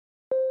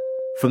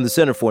From the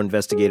Center for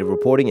Investigative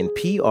Reporting and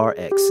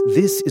PRX,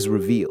 this is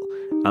Reveal.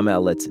 I'm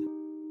Al Letson.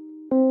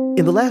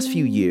 In the last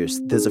few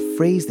years, there's a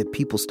phrase that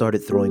people started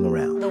throwing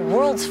around. The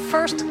world's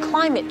first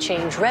climate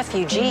change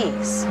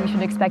refugees. We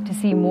should expect to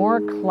see more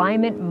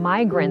climate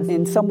migrants.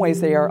 In some ways,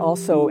 they are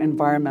also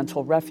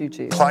environmental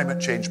refugees. Climate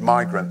change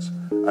migrants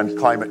and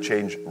climate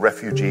change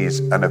refugees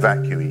and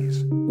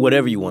evacuees.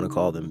 Whatever you want to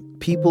call them,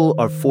 people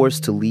are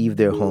forced to leave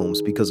their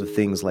homes because of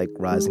things like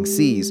rising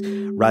seas,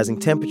 rising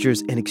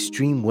temperatures, and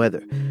extreme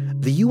weather.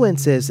 The UN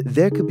says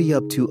there could be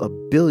up to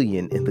 1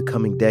 billion in the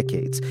coming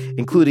decades,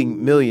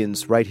 including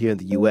millions right here in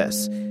the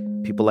U.S.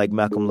 People like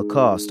Malcolm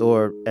Lacoste,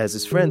 or as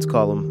his friends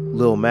call him,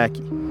 Lil Mackie.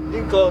 You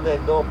can close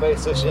that door, babe,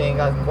 so she ain't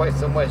got quite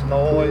so much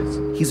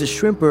noise. He's a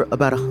shrimper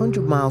about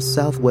 100 miles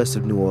southwest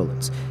of New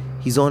Orleans.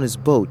 He's on his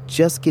boat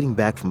just getting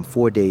back from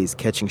 4 days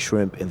catching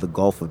shrimp in the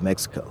Gulf of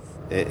Mexico.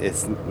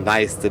 It's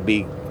nice to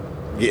be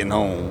getting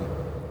home.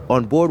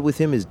 On board with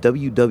him is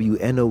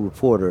WWNO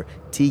reporter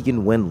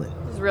Tegan Wendland.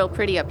 It's real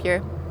pretty up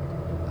here.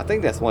 I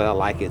think that's why I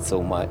like it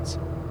so much.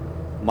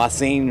 My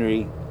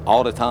scenery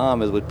all the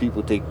time is what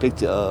people take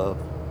picture of.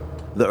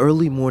 The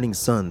early morning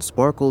sun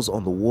sparkles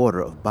on the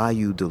water of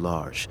Bayou du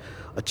Large,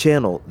 a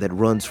channel that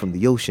runs from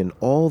the ocean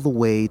all the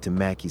way to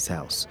Mackie's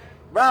house.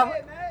 Bro,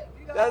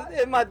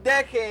 that's in my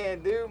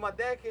deckhand, dude. My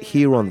deckhand.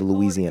 Here on the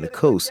Louisiana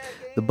coast,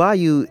 the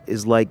bayou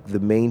is like the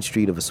main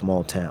street of a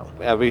small town.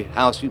 Every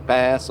house you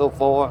pass so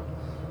far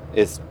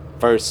is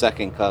first,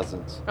 second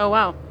cousins. Oh,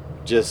 wow.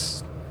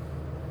 Just,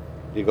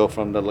 you go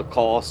from the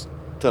Lacoste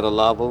to the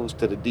Lovels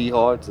to the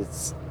DeHarts.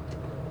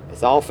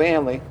 It's all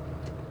family.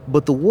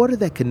 But the water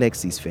that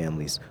connects these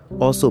families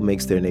also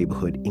makes their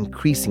neighborhood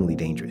increasingly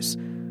dangerous.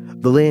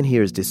 The land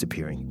here is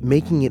disappearing,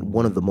 making it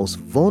one of the most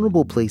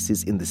vulnerable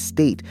places in the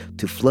state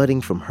to flooding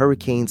from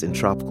hurricanes and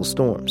tropical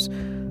storms.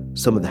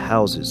 Some of the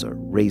houses are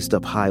raised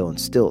up high on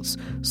stilts.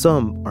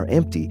 Some are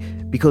empty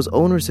because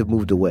owners have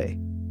moved away.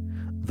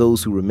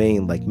 Those who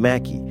remain, like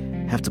Mackie,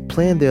 have to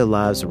plan their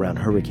lives around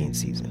hurricane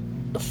season.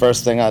 The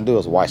first thing I do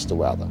is watch the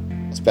weather,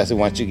 especially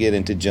once you get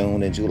into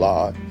June and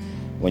July,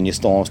 when your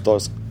storm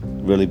starts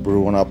really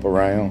brewing up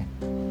around.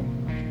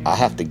 I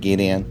have to get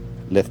in,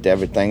 lift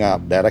everything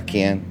up that I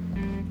can,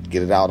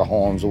 get it out of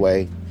harm's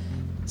way,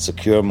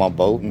 secure my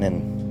boat, and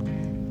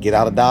then get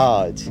out of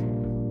Dodge.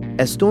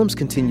 As storms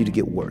continue to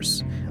get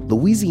worse,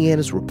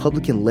 Louisiana's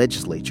Republican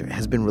legislature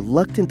has been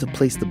reluctant to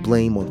place the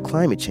blame on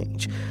climate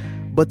change,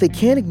 but they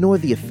can't ignore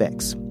the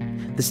effects.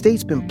 The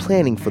state's been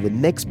planning for the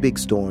next big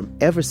storm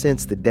ever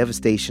since the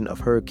devastation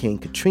of Hurricane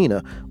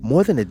Katrina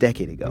more than a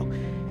decade ago,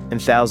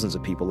 and thousands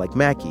of people like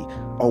Mackie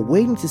are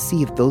waiting to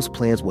see if those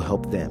plans will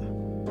help them.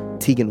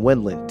 Tegan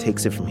Wendland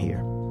takes it from here.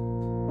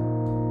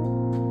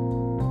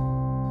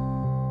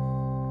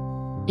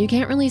 You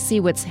can't really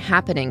see what's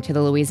happening to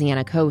the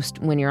Louisiana coast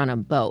when you're on a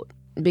boat.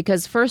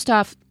 Because first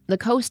off, the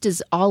coast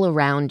is all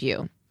around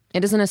you.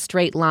 It isn't a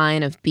straight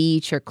line of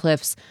beach or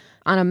cliffs.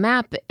 On a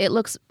map, it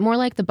looks more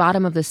like the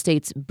bottom of the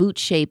state's boot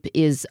shape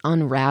is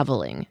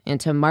unraveling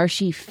into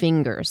marshy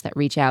fingers that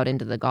reach out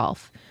into the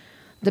Gulf.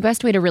 The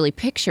best way to really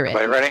picture it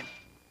ready?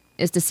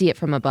 Is to see it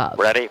from above.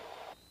 Ready?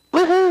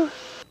 Woohoo!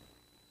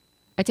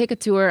 I take a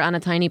tour on a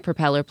tiny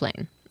propeller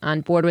plane. On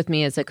board with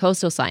me is a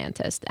coastal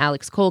scientist,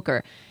 Alex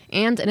Kolker,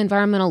 and an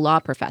environmental law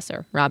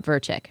professor, Rob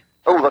Verchick.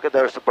 Oh, look at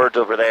there's some birds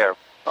over there.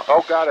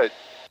 Oh, got it.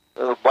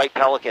 White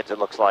pelicans, it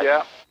looks like.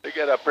 Yeah, they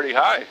get up pretty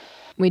high.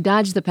 We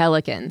dodge the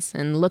pelicans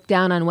and look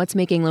down on what's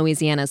making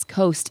Louisiana's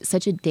coast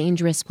such a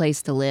dangerous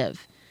place to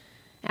live.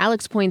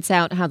 Alex points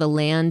out how the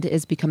land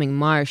is becoming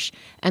marsh,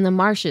 and the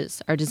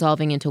marshes are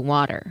dissolving into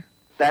water.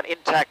 That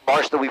intact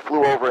marsh that we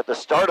flew over at the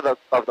start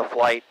of the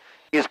flight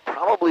is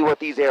probably what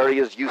these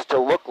areas used to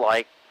look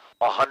like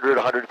 100,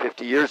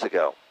 150 years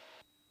ago.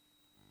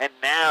 And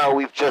now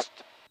we've just,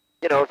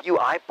 if you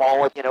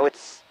eyeball it,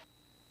 it's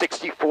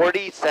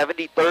 60-40,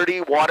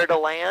 70-30 water to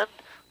land.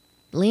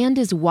 Land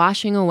is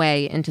washing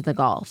away into the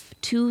Gulf.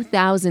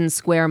 2,000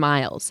 square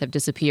miles have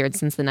disappeared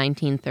since the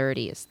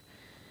 1930s.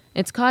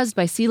 It's caused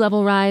by sea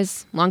level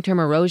rise, long-term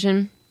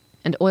erosion,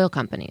 and oil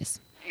companies.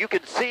 You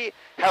can see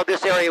how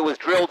this area was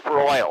drilled for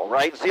oil,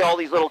 right? See all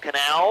these little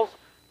canals?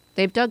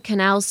 They've dug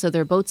canals so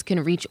their boats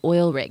can reach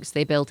oil rigs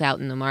they built out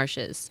in the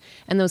marshes.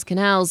 And those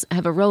canals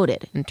have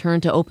eroded and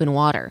turned to open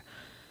water.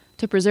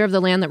 To preserve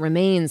the land that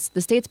remains,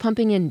 the state's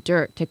pumping in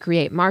dirt to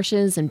create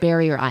marshes and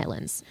barrier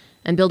islands,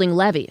 and building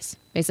levees,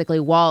 basically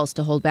walls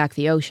to hold back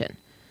the ocean.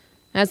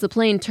 As the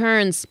plane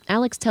turns,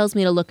 Alex tells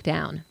me to look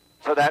down.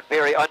 So that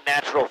very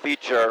unnatural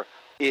feature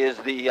is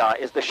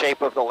the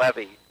shape of the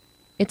levee.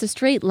 It's a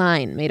straight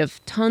line made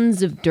of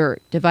tons of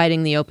dirt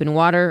dividing the open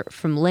water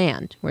from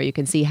land where you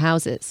can see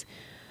houses.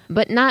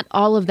 But not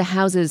all of the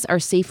houses are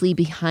safely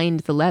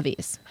behind the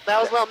levees.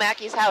 That was Lil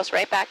Mackie's house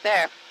right back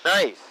there.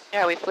 Nice.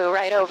 Yeah, we flew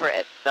right over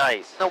it.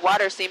 Nice. The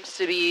water seems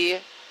to be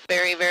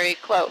very, very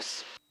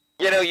close.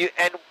 And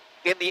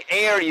in the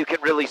air you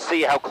can really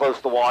see how close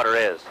the water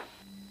is.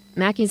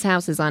 Mackie's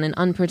house is on an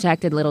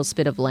unprotected little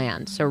spit of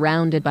land,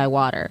 surrounded by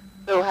water.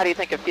 So how do you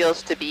think it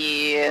feels to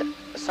be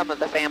some of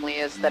the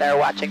families that are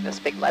watching this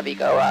big levee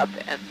go up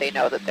and they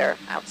know that they're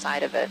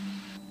outside of it?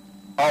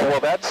 Oh, well,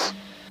 that's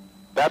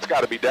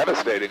got to be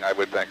devastating, I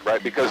would think,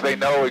 right? Because they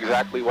know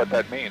exactly what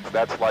that means.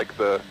 That's like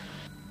the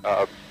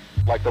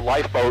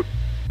lifeboat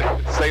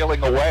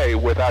sailing away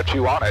without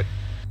you on it.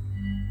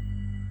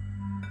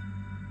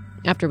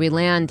 After we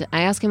land,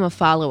 I ask him a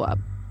follow-up.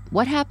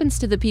 What happens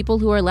to the people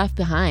who are left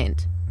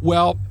behind?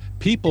 Well,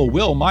 people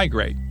will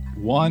migrate,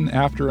 one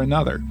after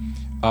another,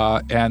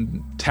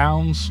 and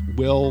towns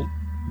will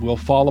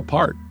fall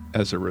apart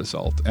as a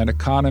result, and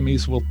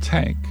economies will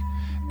tank,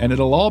 and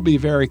it'll all be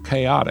very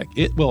chaotic.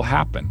 It will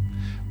happen.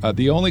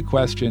 The only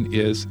question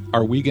is,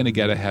 are we going to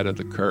get ahead of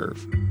the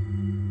curve?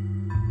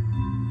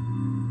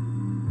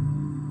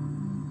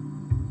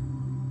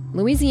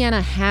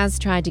 Louisiana has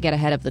tried to get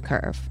ahead of the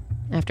curve.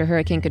 After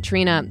Hurricane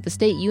Katrina, the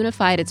state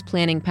unified its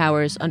planning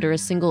powers under a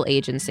single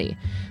agency,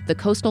 the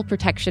Coastal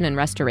Protection and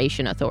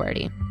Restoration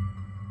Authority.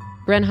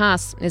 Bren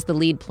Haas is the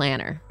lead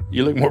planner.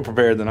 You look more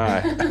prepared than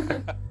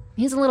I.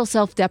 He's a little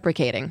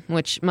self-deprecating,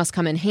 which must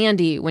come in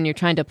handy when you're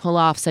trying to pull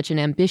off such an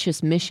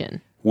ambitious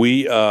mission.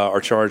 We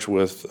are charged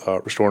with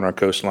restoring our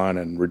coastline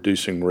and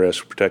reducing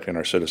risk, protecting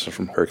our citizens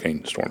from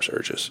hurricane storm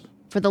surges.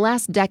 For the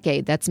last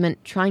decade, that's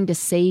meant trying to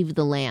save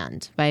the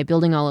land by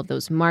building all of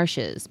those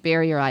marshes,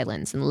 barrier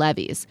islands, and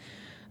levees.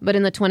 But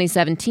in the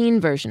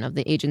 2017 version of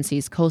the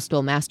agency's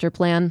coastal master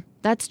plan,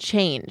 that's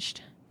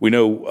changed. We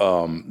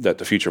know that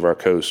the future of our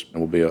coast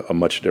will be a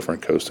much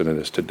different coast than it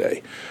is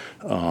today.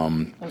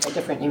 And by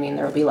different, you mean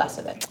there will be less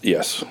of it?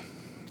 Yes.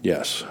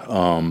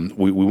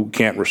 We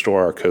can't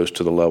restore our coast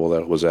to the level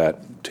that it was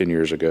at 10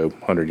 years ago,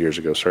 100 years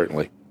ago,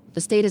 certainly.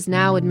 The state is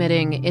now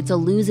admitting it's a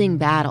losing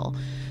battle.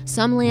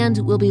 Some land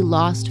will be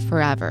lost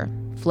forever.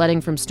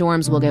 Flooding from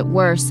storms will get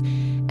worse.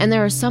 And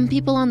there are some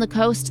people on the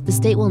coast the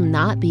state will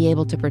not be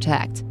able to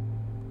protect.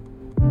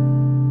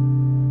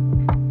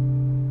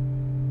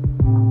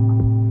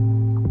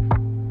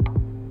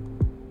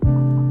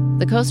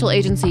 The Coastal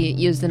Agency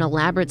used an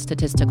elaborate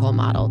statistical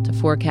model to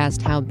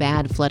forecast how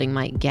bad flooding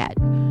might get.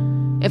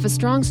 If a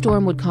strong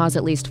storm would cause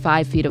at least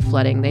 5 feet of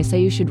flooding, they say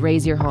you should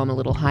raise your home a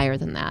little higher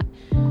than that.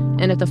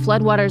 And if the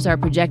floodwaters are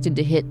projected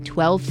to hit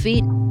 12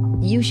 feet,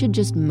 you should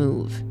just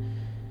move.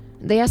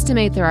 They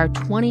estimate there are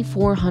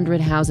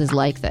 2,400 houses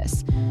like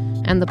this.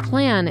 And the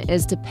plan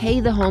is to pay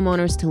the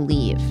homeowners to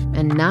leave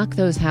and knock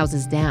those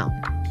houses down.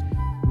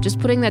 Just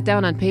putting that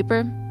down on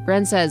paper,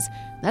 Bren says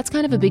that's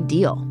kind of a big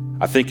deal.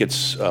 I think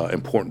it's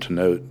important to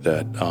note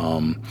that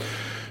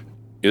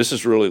this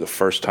is really the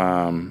first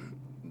time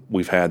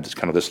we've had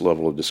this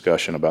level of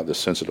discussion about this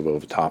sensitive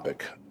of a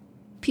topic.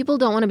 People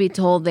don't want to be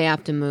told they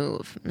have to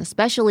move,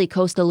 especially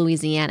coastal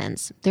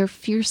Louisianans. They're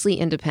fiercely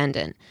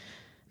independent.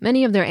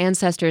 Many of their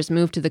ancestors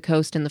moved to the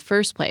coast in the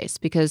first place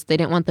because they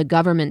didn't want the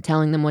government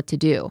telling them what to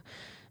do.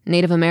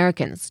 Native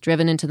Americans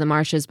driven into the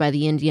marshes by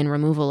the Indian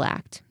Removal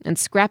Act, and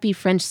scrappy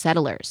French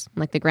settlers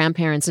like the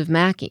grandparents of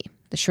Mackie,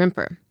 the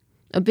shrimper.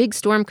 A big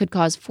storm could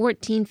cause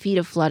 14 feet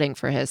of flooding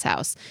for his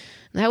house.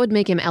 That would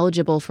make him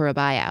eligible for a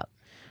buyout.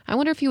 I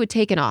wonder if he would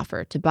take an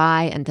offer to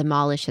buy and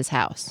demolish his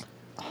house.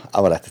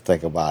 I would have to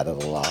think about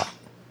it a lot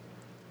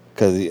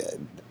because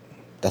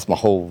that's my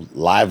whole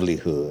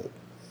livelihood.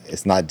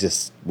 It's not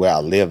just where I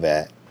live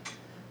at.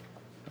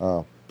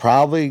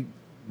 Probably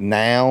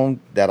now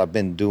that I've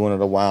been doing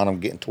it a while and I'm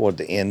getting toward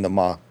the end of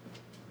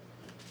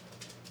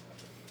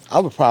I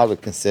would probably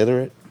consider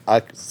it. I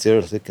could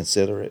seriously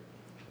consider it.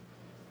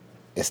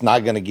 It's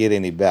not going to get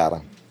any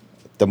better.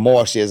 The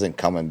marsh isn't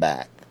coming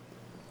back.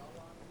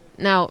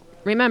 Now,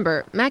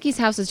 remember, Mackie's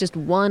house is just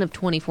one of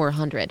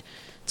 2,400.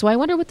 So I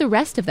wonder what the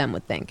rest of them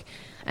would think.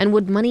 And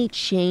would money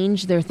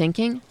change their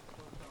thinking?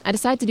 I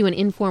decided to do an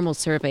informal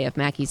survey of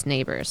Mackie's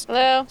neighbors.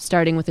 Hello.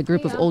 Starting with a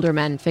group of older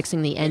men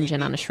fixing the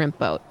engine on a shrimp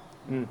boat.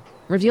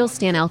 Reveals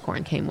Stan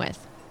Elkhorn came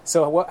with.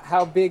 So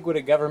how big would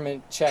a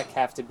government check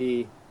have to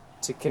be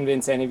to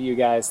convince any of you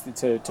guys to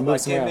move somewhere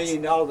else? $10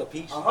 million a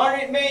piece.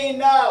 $100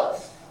 million.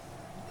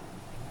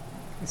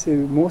 So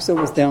most of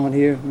us down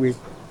here, we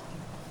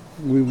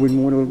wouldn't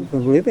want to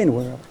live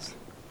anywhere else.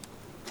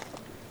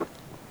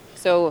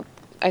 So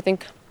I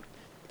think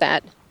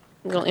that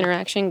little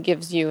interaction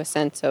gives you a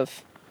sense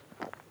of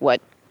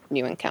what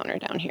you encounter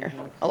down here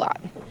a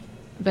lot.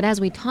 But as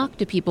we talk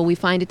to people, we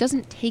find it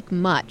doesn't take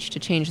much to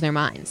change their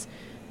minds.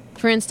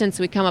 For instance,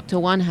 we come up to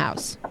one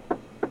house.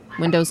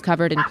 Windows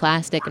covered in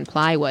plastic and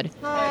plywood.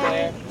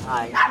 Hi.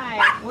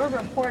 Hi, we're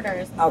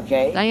reporters.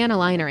 Okay. Diana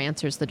Liner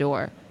answers the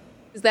door.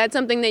 Is that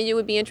something that you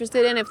would be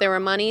interested in? If there were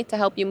money to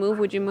help you move,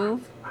 would you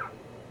move?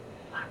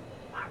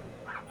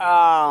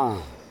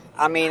 I'm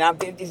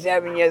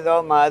 57 years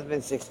old. My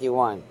husband's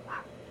 61.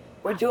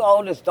 We're too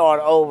old to start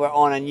over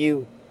on a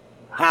new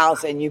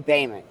house and new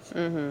payments.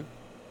 Mm-hmm.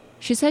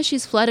 She says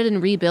she's flooded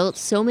and rebuilt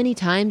so many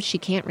times she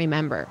can't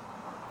remember.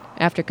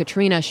 After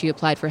Katrina, she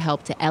applied for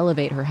help to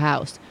elevate her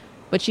house,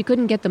 but she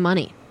couldn't get the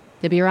money.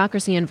 The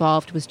bureaucracy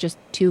involved was just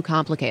too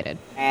complicated.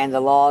 And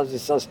the laws are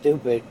so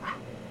stupid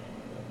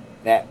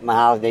that my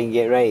house didn't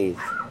get raised.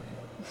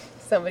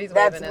 Somebody's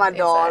That's my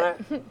daughter.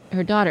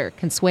 Her daughter,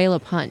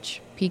 Consuela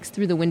Punch, peeks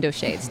through the window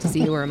shades to see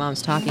who her mom's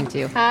talking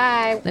to.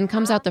 Hi. Then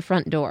comes out the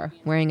front door,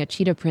 wearing a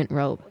cheetah print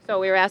robe. So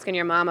we were asking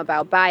your mom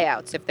about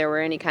buyouts, if there were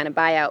any kind of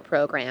buyout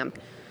program.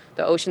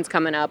 The ocean's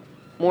coming up.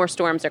 More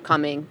storms are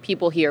coming.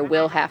 People here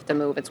will have to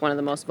move. It's one of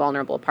the most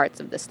vulnerable parts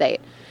of the state.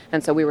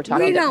 And so we were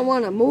talking... We don't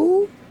want to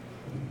move.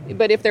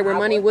 But if there were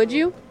money, would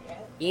you?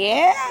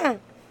 Yeah.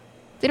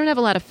 They don't have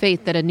a lot of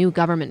faith that a new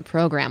government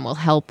program will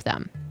help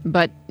them.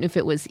 But if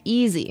it was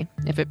easy,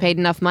 if it paid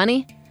enough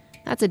money,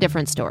 that's a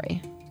different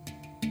story.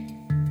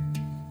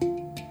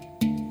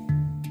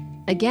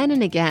 Again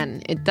and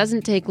again, it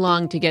doesn't take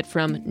long to get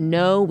from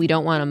no, we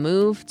don't want to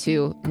move,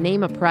 to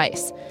name a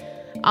price.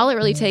 All it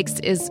really takes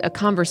is a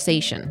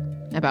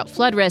conversation about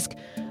flood risk,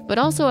 but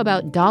also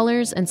about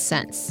dollars and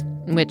cents,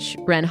 which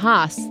Bren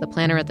Haas, the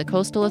planner at the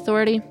Coastal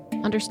Authority,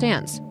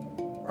 understands.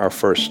 Our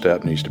first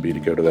step needs to be to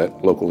go to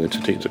that local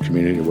entity, the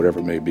community, or whatever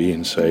it may be,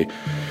 and say,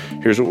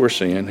 here's what we're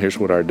seeing, here's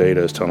what our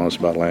data is telling us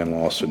about land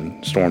loss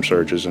and storm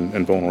surges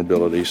and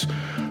vulnerabilities,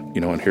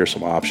 and here's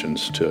some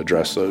options to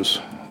address those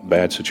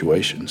bad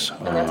situations.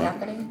 And that's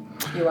happening?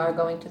 You are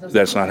going to those?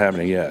 That's not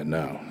happening yet,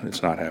 no.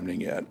 It's not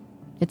happening yet.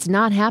 It's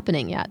not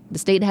happening yet. The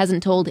state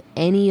hasn't told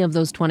any of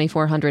those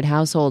 2,400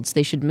 households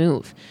they should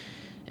move.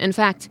 In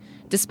fact,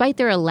 despite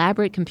their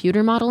elaborate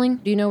computer modeling,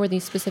 do you know where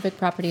these specific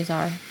properties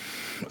are?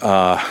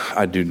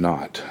 I do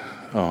not.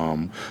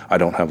 I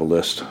don't have a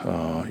list,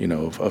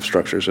 of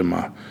structures in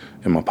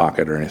my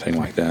pocket or anything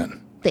like that.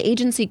 The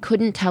agency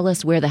couldn't tell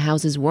us where the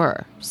houses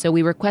were, so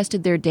we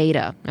requested their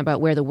data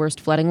about where the worst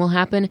flooding will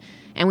happen,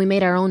 and we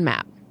made our own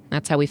map.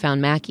 That's how we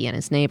found Mackie and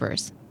his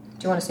neighbors.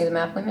 Do you want to see the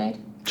map we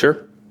made?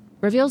 Sure.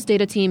 Reveal's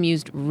data team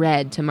used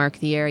red to mark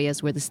the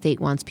areas where the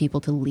state wants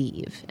people to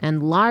leave,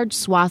 and large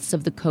swaths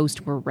of the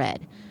coast were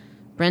red.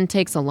 Bren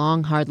takes a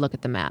long, hard look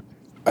at the map.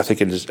 I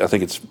think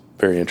it's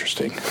very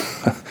interesting.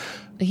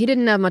 He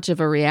didn't have much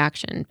of a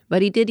reaction,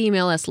 but he did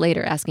email us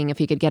later asking if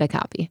he could get a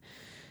copy.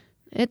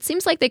 It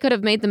seems like they could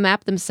have made the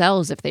map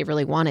themselves if they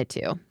really wanted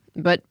to.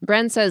 But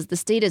Bren says the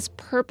state is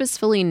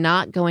purposefully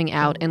not going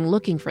out and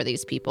looking for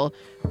these people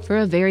for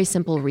a very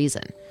simple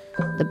reason.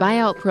 The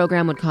buyout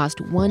program would cost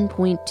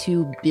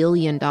 $1.2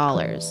 billion.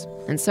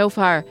 And so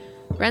far,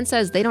 Bren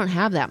says they don't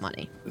have that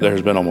money.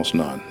 There's been almost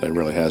none. There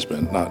really has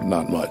been.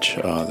 Not much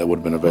that would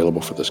have been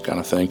available for this kind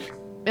of thing.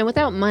 And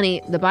without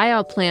money, the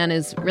buyout plan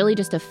is really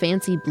just a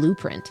fancy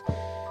blueprint.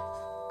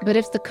 But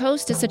if the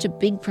coast is such a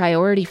big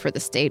priority for the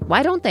state,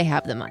 why don't they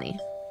have the money?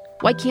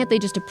 Why can't they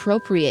just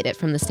appropriate it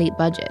from the state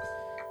budget?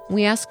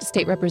 We asked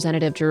State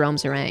Representative Jerome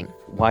Zerang.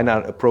 Why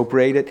not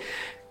appropriate it?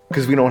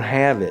 Because we don't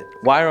have it.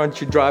 Why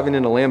aren't you driving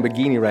in a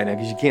Lamborghini right now?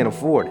 Because you can't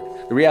afford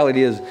it. The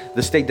reality is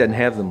the state doesn't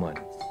have the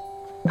money.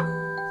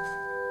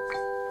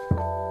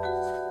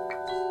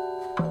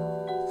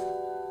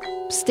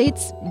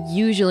 States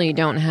usually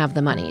don't have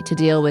the money to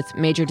deal with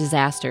major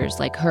disasters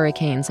like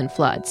hurricanes and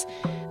floods.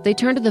 They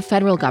turn to the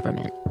federal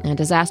government and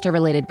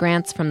disaster-related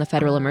grants from the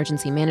Federal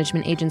Emergency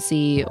Management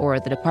Agency or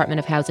the Department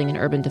of Housing and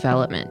Urban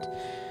Development.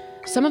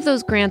 Some of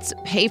those grants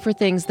pay for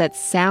things that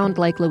sound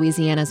like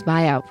Louisiana's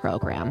buyout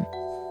program,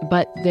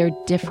 but they're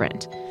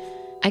different.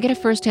 I get a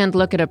first-hand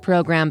look at a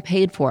program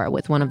paid for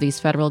with one of these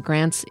federal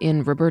grants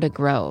in Roberta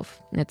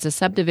Grove. It's a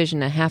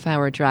subdivision a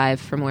half-hour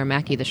drive from where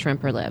Mackie the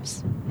Shrimper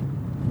lives.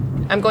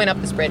 I'm going up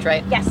this bridge,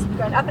 right? Yes,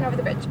 going up and over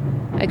the bridge.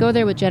 I go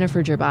there with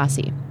Jennifer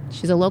Gerbasi.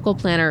 She's a local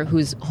planner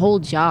whose whole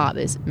job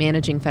is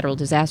managing federal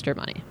disaster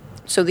money.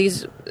 So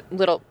these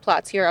little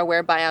plots here are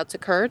where buyouts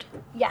occurred?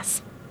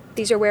 Yes.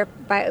 These are where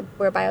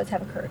buyouts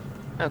have occurred.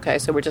 Okay,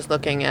 so we're just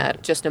looking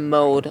at just a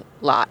mowed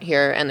lot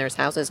here, and there's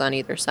houses on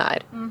either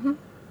side. Mm-hmm.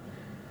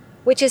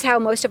 Which is how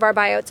most of our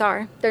buyouts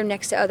are. They're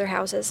next to other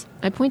houses.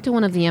 I point to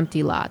one of the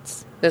empty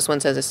lots. This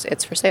one says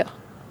it's for sale.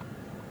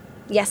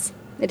 Yes,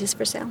 it is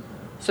for sale.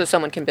 So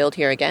someone can build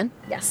here again?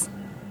 Yes.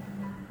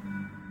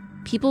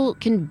 People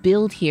can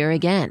build here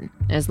again,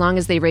 as long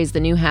as they raise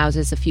the new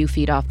houses a few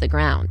feet off the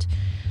ground.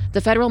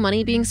 The federal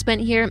money being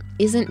spent here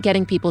isn't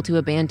getting people to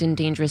abandon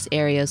dangerous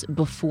areas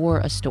before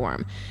a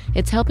storm.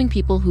 It's helping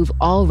people who've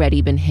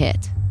already been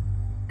hit.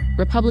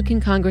 Republican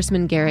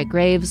Congressman Garrett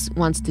Graves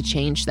wants to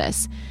change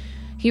this.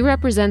 He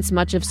represents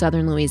much of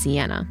southern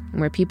Louisiana,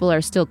 where people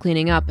are still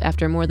cleaning up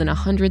after more than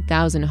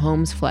 100,000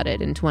 homes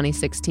flooded in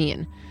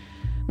 2016.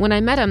 When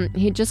I met him,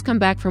 he'd just come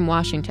back from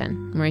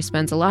Washington, where he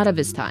spends a lot of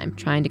his time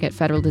trying to get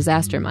federal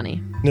disaster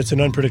money. It's an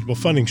unpredictable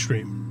funding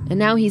stream. And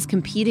now he's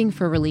competing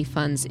for relief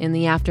funds in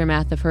the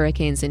aftermath of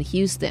hurricanes in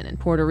Houston and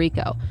Puerto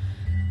Rico.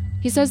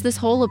 He says this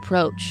whole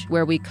approach,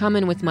 where we come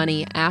in with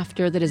money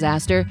after the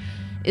disaster,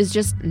 is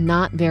just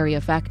not very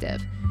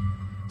effective.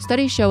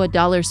 Studies show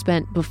 $1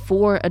 spent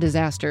before a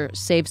disaster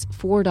saves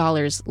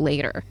 $4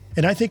 later.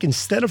 And I think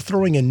instead of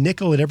throwing a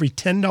nickel at every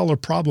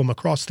 $10 problem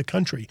across the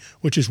country,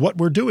 which is what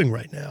we're doing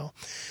right now,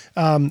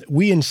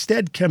 we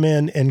instead come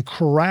in and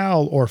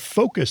corral or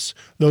focus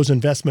those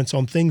investments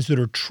on things that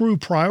are true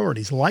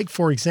priorities, like,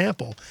 for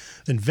example,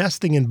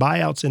 investing in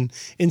buyouts in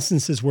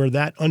instances where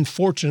that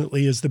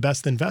unfortunately is the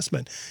best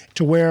investment,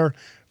 to where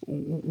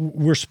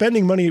we're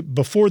spending money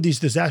before these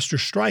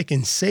disasters strike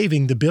and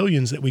saving the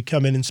billions that we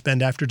come in and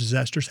spend after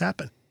disasters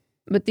happen.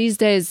 But these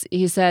days,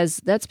 he says,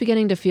 that's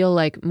beginning to feel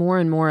like more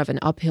and more of an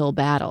uphill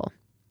battle.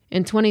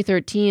 In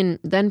 2013,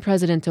 then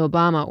President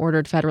Obama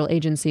ordered federal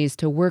agencies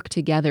to work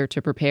together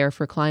to prepare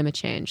for climate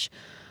change.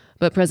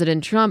 But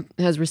President Trump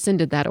has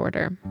rescinded that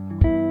order.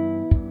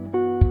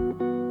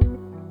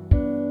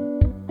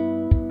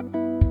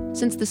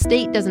 Since the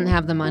state doesn't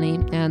have the money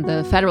and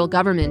the federal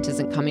government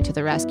isn't coming to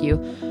the rescue,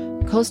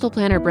 coastal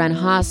planner Bren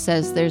Haas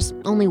says there's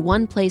only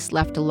one place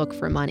left to look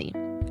for money.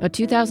 A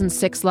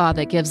 2006 law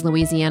that gives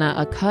Louisiana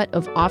a cut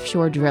of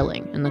offshore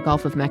drilling in the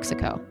Gulf of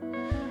Mexico.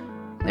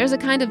 There's a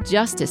kind of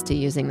justice to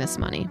using this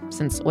money,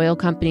 since oil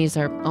companies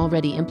are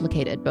already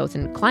implicated both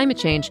in climate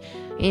change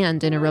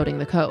and in eroding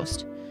the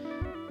coast.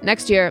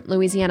 Next year,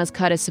 Louisiana's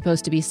cut is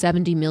supposed to be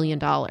 $70 million.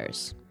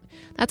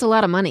 That's a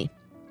lot of money,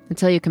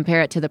 until you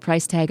compare it to the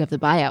price tag of the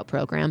buyout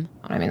program.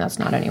 I mean, that's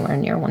not anywhere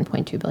near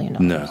 $1.2 billion.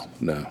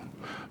 No.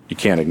 You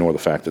can't ignore the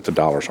fact that the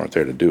dollars aren't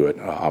there to do it.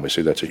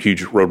 Obviously, that's a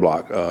huge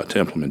roadblock to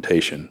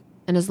implementation.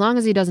 And as long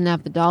as he doesn't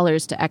have the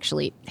dollars to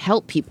actually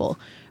help people,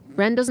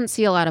 Bren doesn't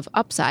see a lot of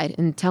upside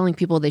in telling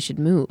people they should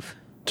move.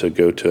 To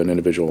go to an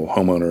individual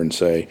homeowner and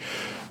say,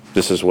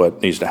 this is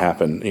what needs to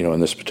happen, in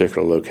this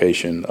particular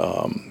location,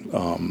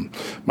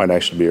 might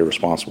actually be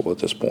irresponsible at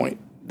this point.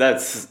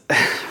 That's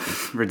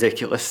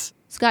ridiculous.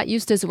 Scott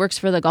Eustace works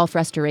for the Gulf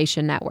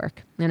Restoration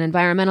Network, an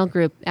environmental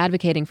group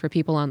advocating for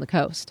people on the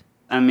coast.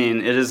 I mean,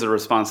 it is the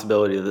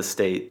responsibility of the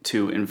state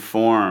to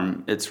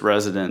inform its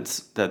residents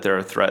that there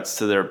are threats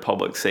to their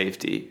public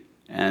safety,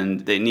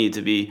 and they need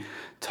to be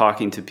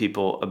talking to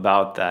people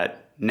about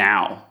that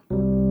now.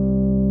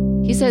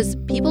 He says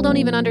people don't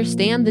even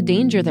understand the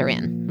danger they're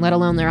in, let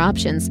alone their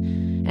options.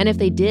 And if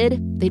they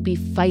did, they'd be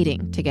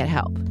fighting to get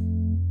help.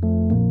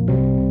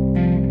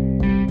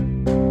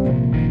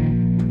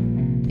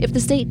 If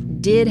the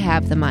state did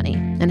have the money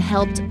and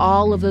helped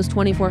all of those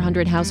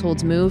 2,400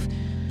 households move,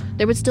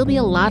 there would still be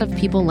a lot of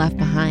people left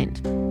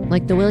behind,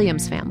 like the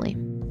Williams family.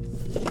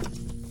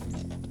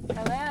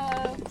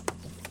 Hello.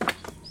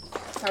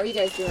 How are you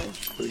guys doing?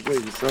 Pretty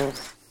good,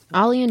 yourself?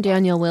 Ollie and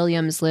Daniel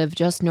Williams live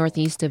just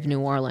northeast of New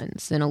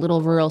Orleans in a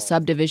little rural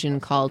subdivision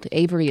called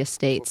Avery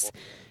Estates.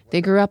 They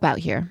grew up out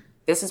here.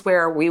 This is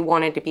where we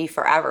wanted to be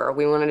forever.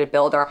 We wanted to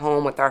build our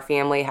home with our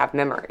family, have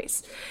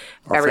memories.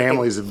 Our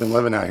families have been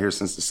living out here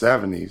since the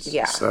 70s.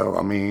 Yeah. So,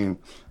 I mean,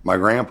 my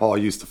grandpa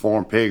used to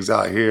farm pigs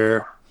out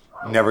here.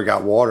 Never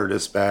got water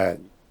this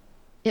bad.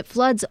 It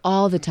floods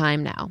all the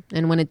time now,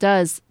 and when it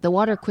does, the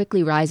water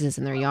quickly rises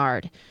in their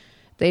yard.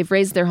 They've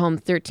raised their home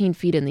 13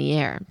 feet in the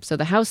air, so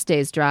the house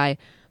stays dry,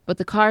 but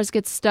the cars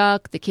get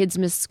stuck, the kids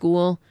miss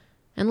school,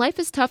 and life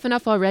is tough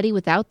enough already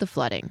without the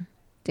flooding.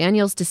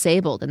 Daniel's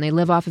disabled, and they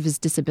live off of his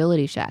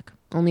disability check,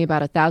 only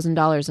about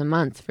 $1,000 a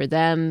month for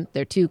them,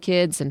 their 2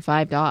 kids, and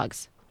 5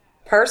 dogs.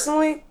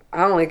 Personally,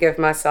 I only give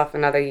myself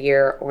another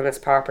year on this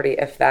property,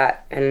 if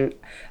that, and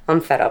I'm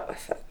fed up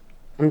with it.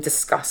 I'm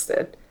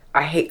disgusted.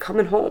 I hate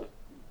coming home.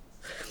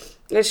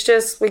 It's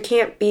just, we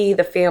can't be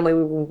the family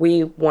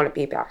we want to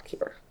be back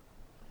here.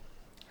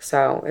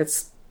 So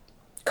it's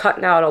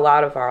cutting out a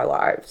lot of our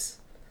lives.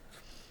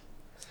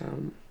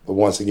 But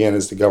once again,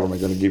 is the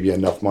government going to give you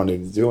enough money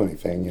to do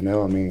anything,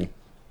 I mean...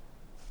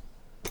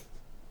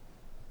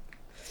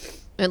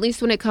 At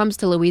least when it comes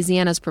to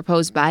Louisiana's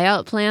proposed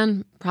buyout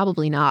plan,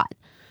 probably not.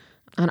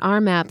 On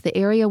our map, the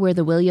area where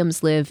the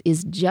Williams live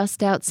is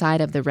just outside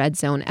of the red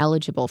zone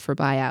eligible for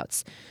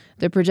buyouts.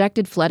 The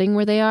projected flooding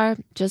where they are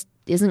just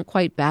isn't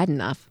quite bad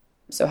enough.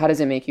 So how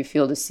does it make you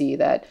feel to see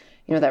that,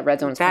 that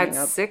red zone's coming up?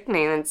 That's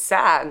sickening and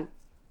sad.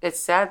 It's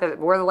sad that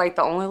we're like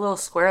the only little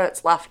square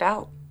that's left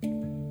out.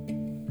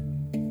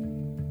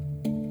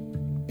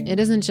 It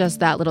isn't just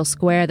that little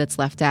square that's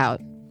left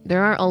out.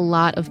 There are a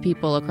lot of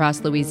people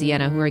across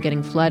Louisiana who are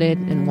getting flooded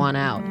and want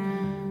out.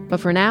 But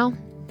for now,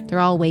 they're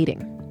all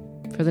waiting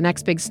for the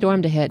next big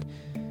storm to hit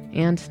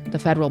and the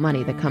federal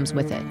money that comes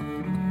with it.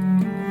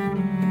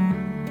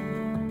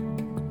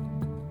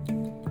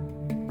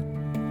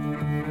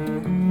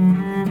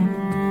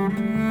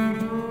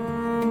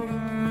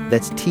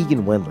 That's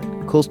Tegan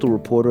Wendland, coastal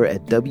reporter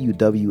at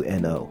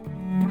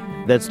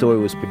WWNO. That story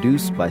was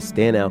produced by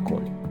Stan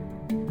Alcorn.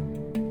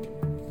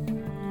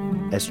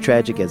 As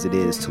tragic as it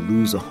is to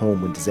lose a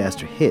home when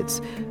disaster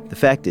hits, the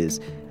fact is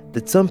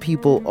that some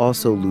people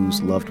also lose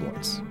loved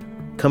ones.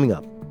 Coming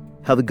up,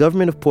 how the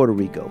government of Puerto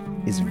Rico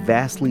is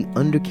vastly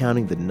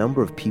undercounting the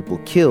number of people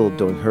killed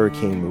during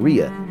Hurricane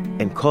Maria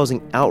and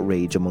causing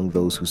outrage among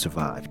those who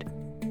survived.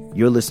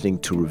 You're listening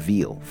to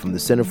Reveal from the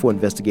Center for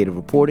Investigative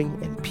Reporting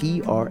and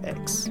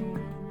PRX.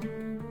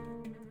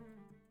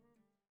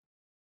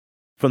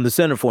 From the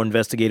Center for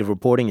Investigative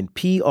Reporting and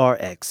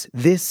PRX,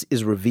 this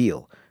is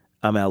Reveal.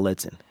 I'm Al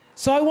Letson.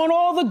 So I want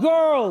all the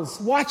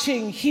girls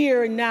watching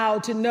here and now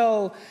to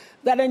know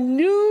that a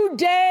new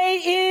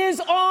day is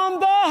on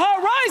the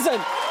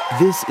horizon.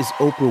 This is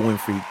Oprah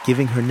Winfrey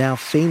giving her now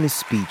famous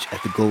speech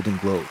at the Golden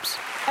Globes.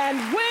 And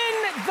when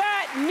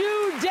that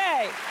new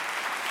day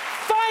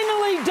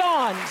finally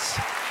dawns,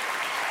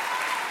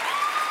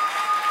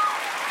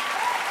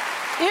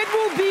 it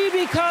will be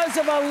because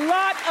of a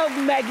lot of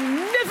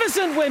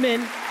magnificent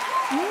women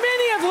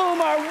many of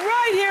whom are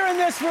right here in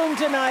this room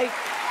tonight,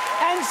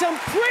 and some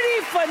pretty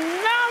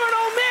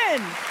phenomenal men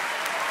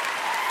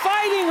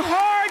fighting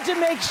hard to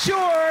make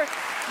sure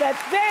that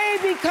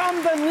they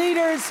become the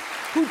leaders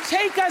who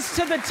take us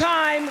to the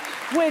time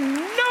when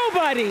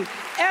nobody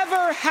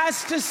ever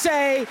has to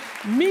say,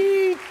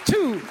 "Me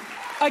too,"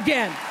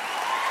 again.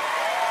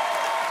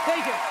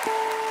 Thank you.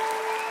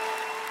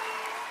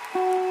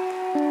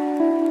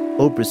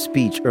 Oprah's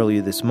speech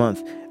earlier this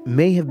month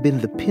may have been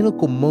the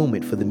pinnacle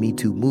moment for the Me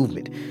Too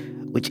movement,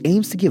 which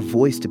aims to give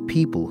voice to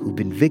people who've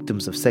been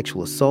victims of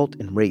sexual assault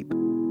and rape.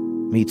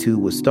 Me Too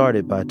was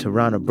started by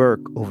Tarana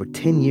Burke over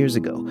 10 years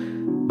ago,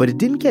 but it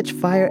didn't catch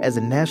fire as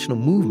a national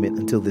movement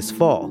until this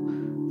fall.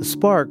 The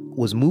spark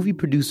was movie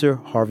producer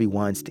Harvey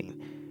Weinstein.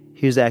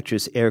 Here's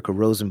actress Erica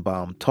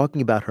Rosenbaum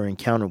talking about her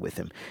encounter with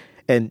him.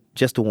 And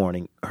just a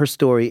warning, her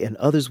story and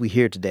others we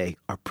hear today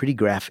are pretty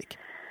graphic.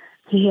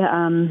 He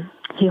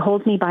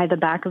holds me by the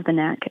back of the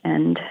neck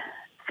and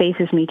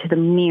faces me to the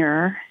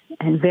mirror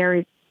and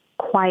very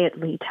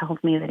quietly tells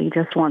me that he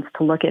just wants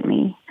to look at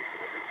me.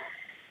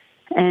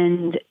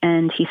 And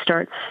he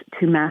starts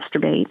to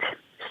masturbate,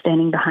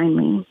 standing behind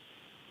me.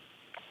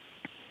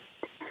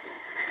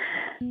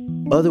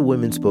 Other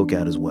women spoke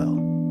out as well.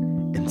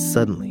 And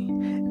suddenly,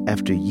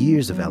 after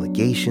years of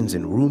allegations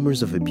and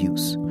rumors of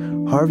abuse,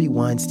 Harvey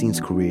Weinstein's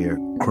career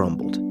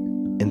crumbled.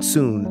 And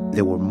soon,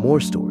 there were more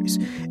stories,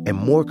 and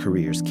more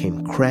careers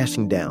came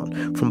crashing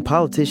down from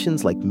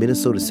politicians like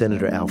Minnesota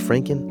Senator Al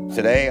Franken.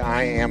 Today,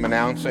 I am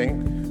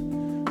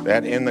announcing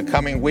that in the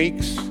coming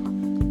weeks,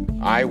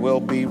 I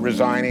will be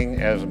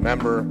resigning as a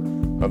member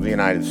of the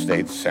United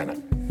States Senate.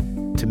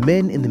 To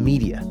men in the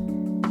media.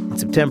 In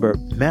September,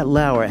 Matt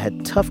Lauer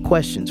had tough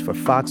questions for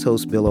Fox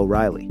host Bill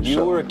O'Reilly.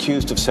 You were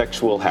accused of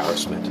sexual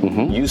harassment.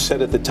 Mm-hmm. You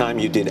said at the time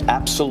you did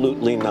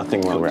absolutely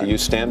nothing wrong. Correct. Do you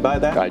stand by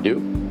that? I do.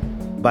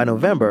 By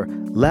November,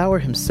 Lauer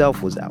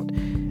himself was out.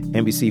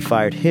 NBC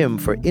fired him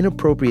for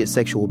inappropriate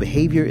sexual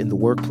behavior in the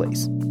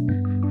workplace.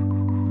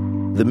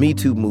 The Me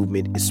Too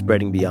movement is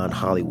spreading beyond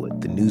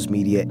Hollywood, the news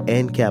media,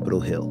 and Capitol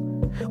Hill.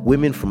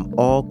 Women from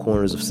all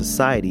corners of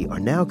society are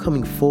now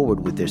coming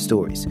forward with their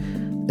stories.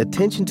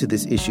 Attention to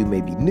this issue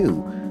may be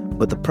new,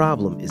 but the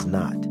problem is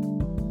not.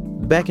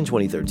 Back in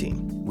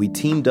 2013, we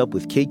teamed up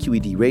with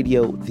KQED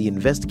Radio, the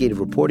investigative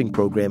reporting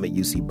program at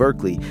UC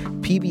Berkeley,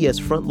 PBS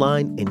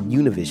Frontline, and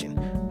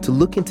Univision to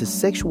look into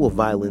sexual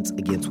violence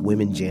against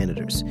women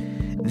janitors.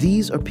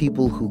 These are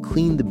people who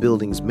clean the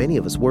buildings many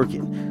of us work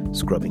in,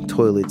 scrubbing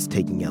toilets,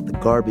 taking out the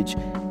garbage,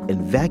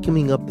 and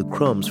vacuuming up the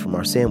crumbs from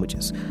our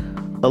sandwiches.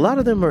 A lot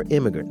of them are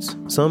immigrants,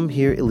 some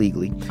here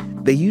illegally.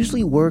 They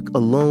usually work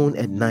alone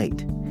at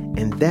night,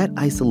 and that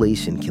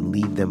isolation can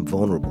leave them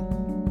vulnerable.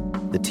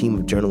 The team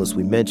of journalists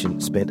we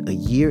mentioned spent a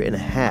year and a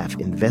half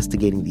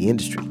investigating the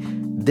industry.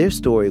 Their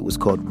story was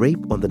called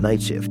Rape on the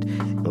Night Shift,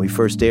 and we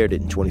first aired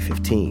it in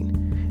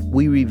 2015.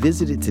 We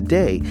revisit it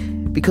today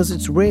because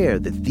it's rare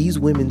that these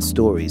women's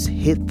stories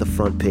hit the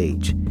front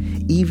page,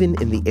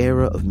 even in the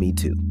era of Me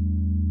Too.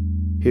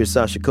 Here's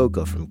Sasha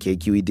Coca from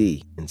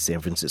KQED in San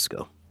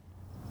Francisco.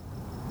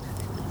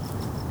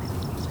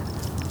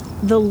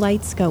 The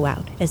lights go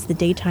out as the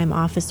daytime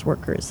office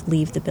workers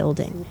leave the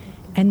building.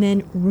 And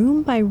then,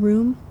 room by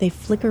room, they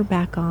flicker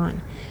back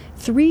on.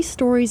 3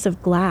 stories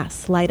of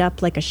glass light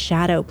up like a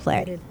shadow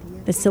play.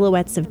 The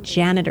silhouettes of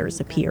janitors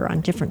appear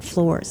on different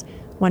floors,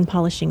 one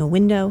polishing a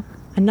window,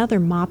 another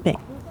mopping.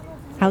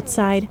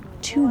 Outside,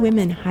 2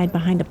 women hide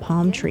behind a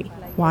palm tree,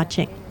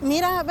 watching.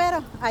 Mira,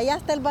 Vero, allá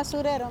está el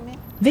basurero.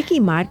 Vicky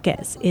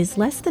Marquez is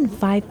less than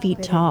 5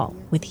 feet tall,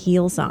 with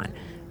heels on.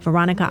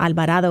 Veronica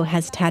Alvarado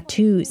has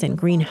tattoos and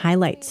green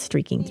highlights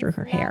streaking through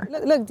her hair.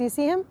 Look, do you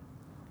see him?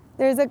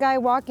 There's a guy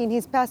walking.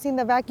 He's passing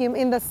the vacuum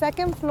in the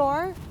 2nd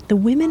floor. The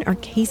women are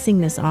casing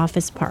this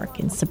office park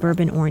in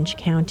suburban Orange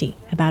County,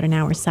 about an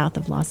hour south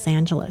of Los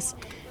Angeles.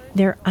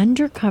 They're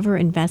undercover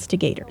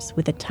investigators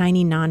with a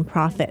tiny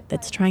nonprofit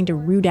that's trying to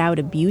root out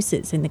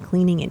abuses in the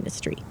cleaning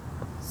industry.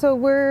 So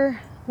we're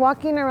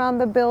walking around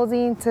the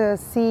building to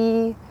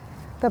see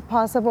the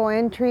possible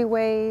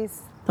entryways.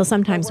 They'll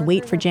sometimes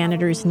wait for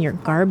janitors near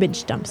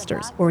garbage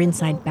dumpsters or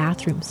inside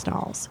bathroom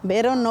stalls.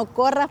 Pero no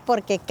corras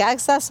porque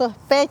causa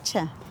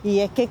sospecha.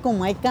 Y es que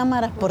como hay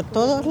cámaras por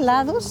todos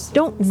lados.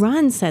 Don't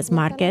run, says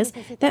Marquez.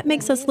 That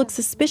makes us look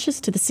suspicious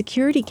to the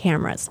security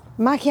cameras.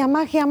 Magia,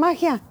 magia,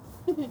 magia.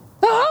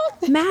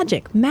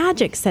 Magic,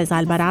 magic, says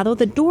Alvarado.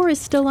 The door is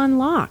still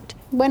unlocked.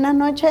 Buenas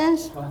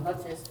noches.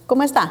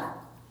 ¿Cómo está?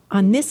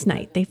 On this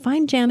night, they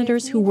find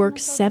janitors who work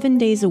 7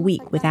 days a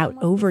week without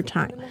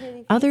overtime.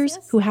 Others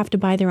who have to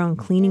buy their own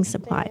cleaning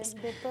supplies.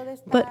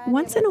 But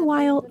once in a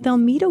while, they'll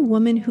meet a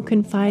woman who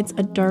confides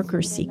a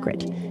darker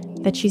secret,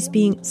 that she's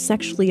being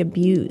sexually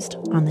abused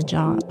on the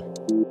job.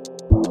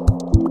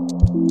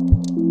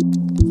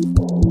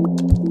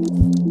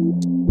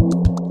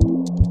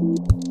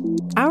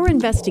 Our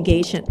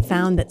investigation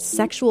found that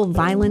sexual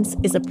violence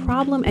is a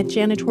problem at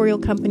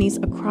janitorial companies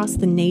across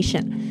the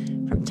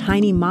nation, from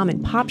tiny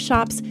mom-and-pop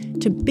shops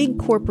to big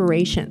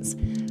corporations,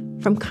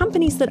 from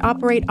companies that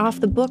operate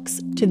off the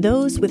books to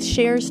those with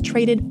shares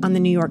traded on the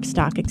New York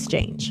Stock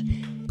Exchange.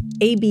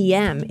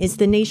 ABM is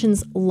the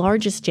nation's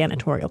largest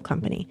janitorial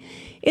company.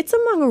 It's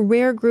among a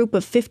rare group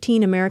of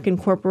 15 American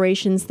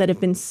corporations that have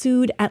been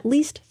sued at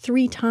least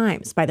 3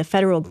 times by the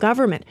federal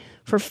government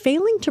for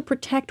failing to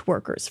protect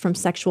workers from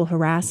sexual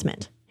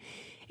harassment.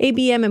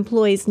 ABM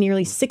employs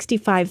nearly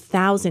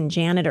 65,000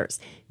 janitors.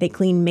 They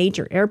clean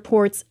major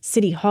airports,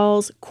 city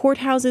halls,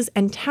 courthouses,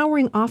 and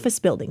towering office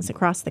buildings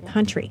across the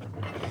country.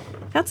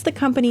 That's the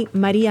company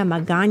Maria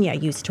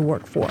Magaña used to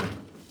work for.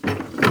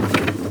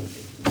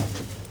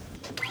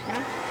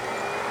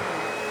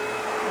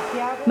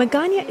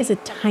 Magaña is a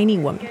tiny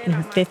woman in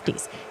her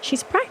 50s.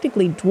 She's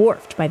practically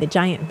dwarfed by the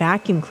giant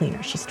vacuum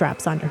cleaner she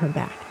straps onto her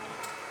back.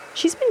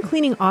 She's been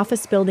cleaning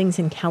office buildings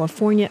in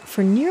California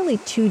for nearly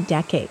 2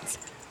 decades.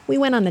 We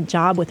went on the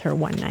job with her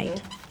one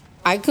night.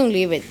 I couldn't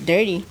leave it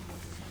dirty.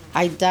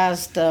 I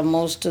dust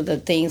most of the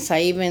things.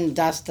 I even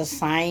dust the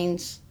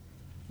signs.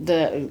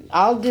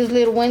 All these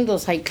little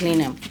windows, I clean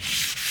them.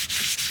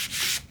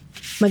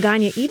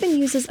 Magaña even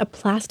uses a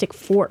plastic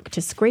fork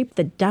to scrape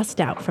the dust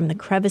out from the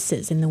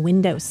crevices in the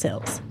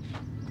windowsills.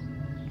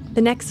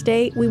 The next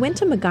day, we went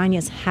to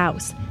Magaña's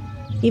house.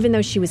 Even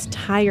though she was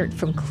tired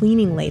from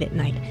cleaning late at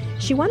night,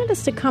 she wanted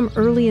us to come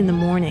early in the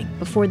morning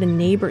before the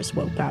neighbors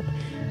woke up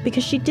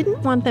because she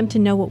didn't want them to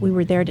know what we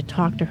were there to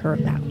talk to her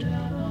about.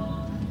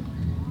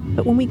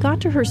 But when we got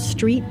to her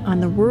street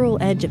on the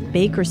rural edge of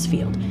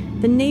Bakersfield,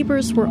 the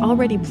neighbors were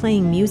already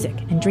playing music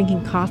and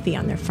drinking coffee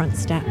on their front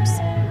steps.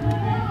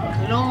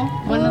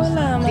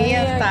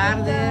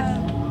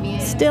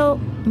 Still,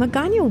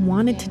 Magaña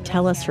wanted to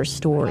tell us her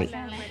story.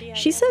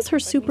 She says her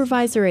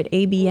supervisor at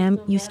ABM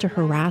used to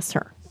harass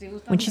her.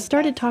 When she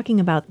started talking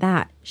about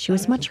that, she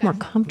was much more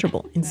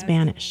comfortable in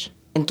Spanish.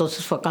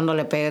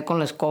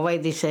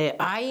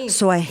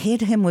 So I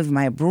hit him with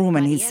my broom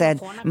and he said,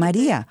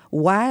 "Maria,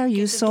 why are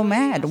you so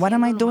mad? What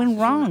am I doing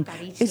wrong?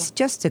 It's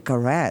just a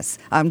caress.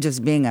 I'm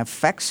just being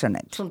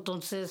affectionate."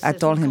 I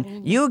told him,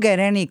 "You get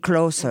any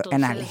closer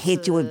and I'll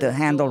hit you with the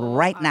handle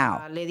right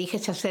now."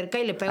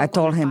 I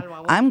told him,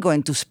 "I'm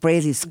going to spray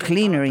this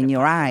cleaner in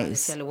your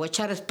eyes."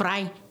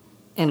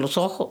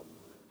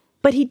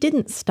 But he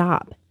didn't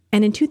stop.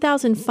 And in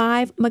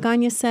 2005,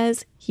 Magaña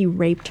says he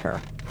raped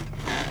her.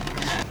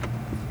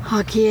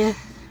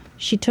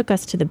 She took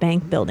us to the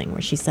bank building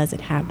where she says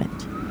it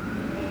happened.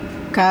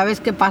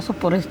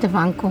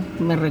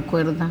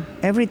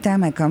 Every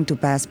time I come to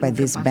pass by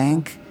this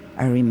bank,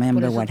 I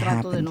remember what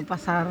happened.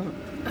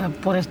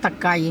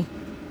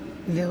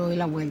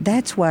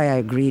 That's why I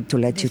agreed to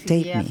let you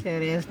take me,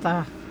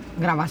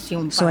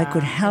 so I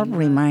could help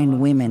remind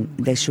women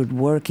they should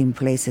work in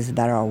places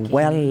that are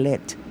well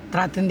lit,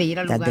 that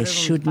they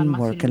shouldn't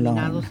work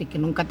alone.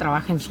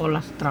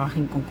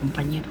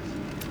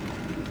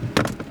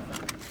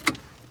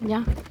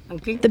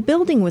 The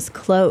building was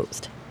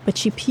closed, but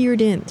she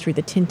peered in through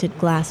the tinted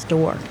glass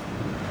door.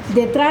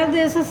 Behind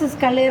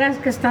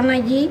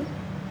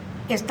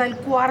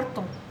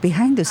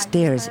the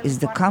stairs is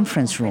the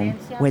conference room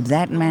where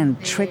that man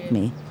tricked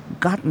me,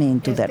 got me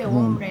into that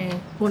room.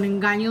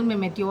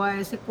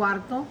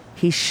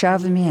 He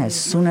shoved me as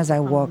soon as I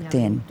walked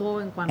in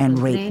and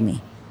raped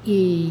me.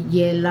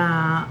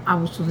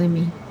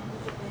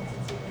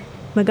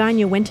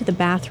 Magaña went to the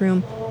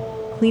bathroom,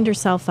 cleaned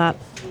herself up,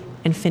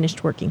 and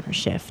finished working her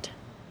shift.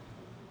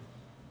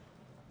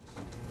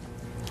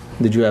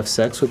 Did you have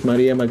sex with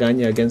Maria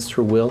Magaña against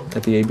her will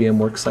at the ABM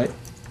worksite?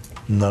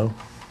 No.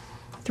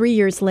 3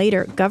 years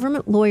later,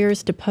 government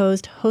lawyers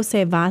deposed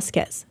Jose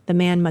Vasquez, the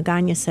man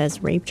Magaña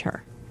says raped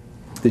her.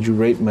 Did you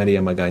rape Maria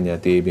Magaña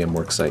at the ABM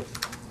worksite?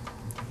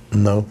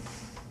 No.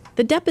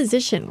 The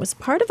deposition was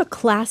part of a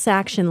class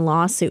action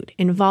lawsuit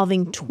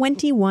involving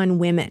 21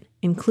 women,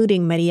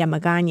 including Maria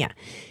Magaña.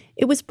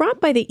 It was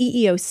brought by the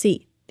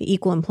EEOC, the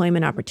Equal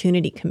Employment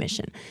Opportunity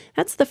Commission.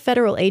 That's the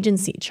federal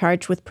agency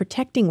charged with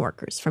protecting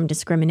workers from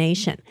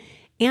discrimination.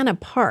 Anna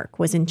Park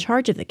was in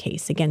charge of the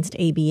case against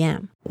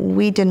ABM.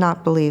 We did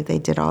not believe they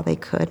did all they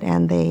could,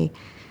 and they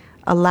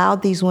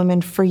allowed these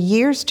women for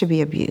years to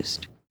be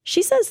abused.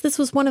 She says this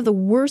was one of the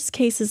worst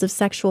cases of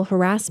sexual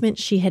harassment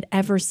she had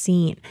ever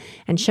seen,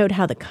 and showed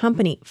how the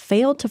company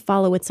failed to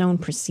follow its own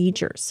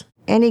procedures.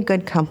 Any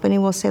good company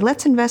will say,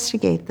 let's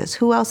investigate this.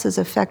 Who else is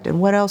affected?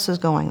 What else is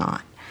going on?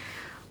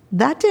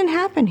 That didn't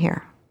happen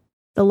here.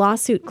 The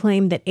lawsuit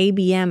claimed that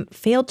ABM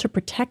failed to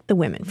protect the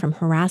women from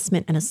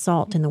harassment and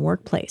assault in the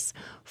workplace.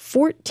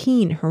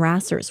 14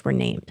 harassers were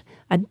named.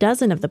 A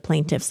dozen of the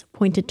plaintiffs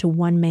pointed to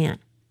one man,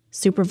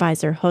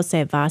 Supervisor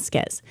Jose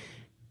Vasquez.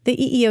 The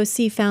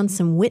EEOC found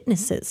some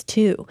witnesses,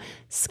 too.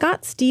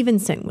 Scott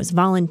Stevenson was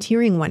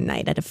volunteering one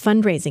night at a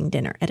fundraising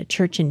dinner at a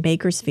church in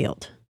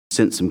Bakersfield.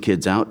 Sent some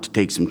kids out to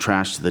take some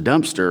trash to the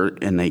dumpster,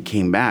 and they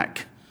came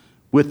back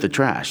with the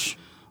trash.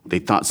 They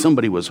thought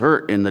somebody was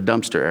hurt in the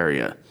dumpster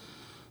area.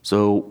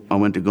 So I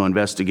went to go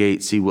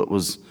investigate, see what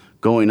was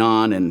going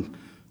on, and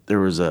there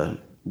was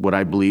what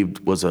I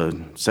believed was a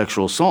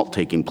sexual assault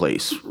taking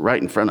place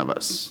right in front of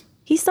us.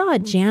 He saw a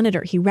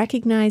janitor he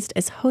recognized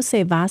as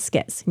Jose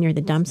Vasquez near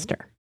the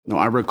dumpster. No,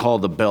 I recall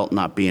the belt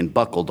not being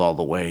buckled all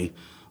the way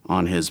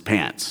on his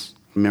pants.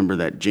 Remember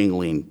that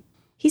jingling.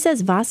 He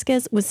says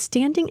Vasquez was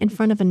standing in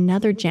front of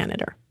another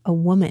janitor, a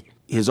woman.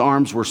 His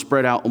arms were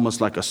spread out almost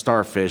like a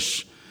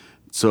starfish,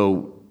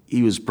 so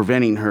he was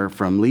preventing her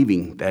from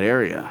leaving that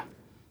area.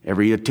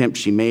 Every attempt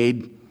she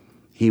made,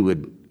 he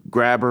would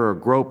grab her or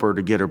grope her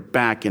to get her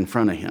back in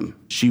front of him.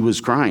 She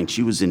was crying.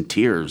 She was in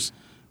tears.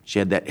 She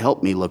had that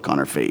help me look on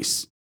her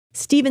face.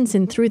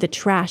 Stevenson threw the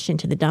trash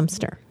into the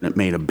dumpster. It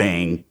made a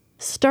bang.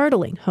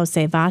 Startling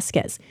Jose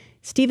Vasquez,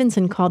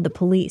 Stevenson called the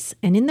police,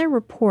 and in their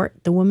report,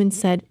 the woman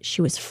said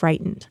she was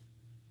frightened.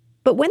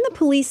 But when the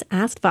police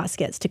asked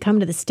Vasquez to come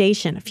to the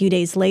station a few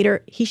days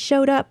later, he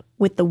showed up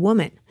with the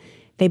woman.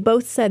 They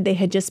both said they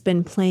had just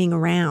been playing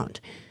around.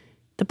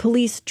 The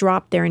police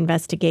dropped their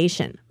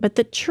investigation, but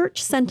the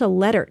church sent a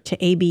letter to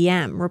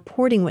ABM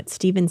reporting what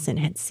Stevenson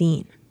had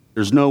seen.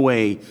 There's no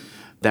way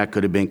that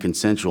could have been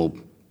consensual.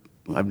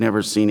 I've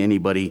never seen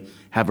anybody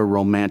have a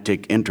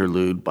romantic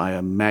interlude by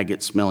a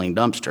maggot-smelling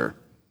dumpster.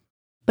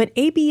 But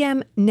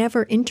ABM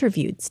never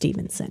interviewed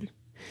Stevenson.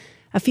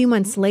 A few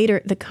months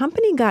later, the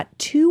company got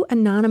 2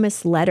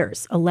 anonymous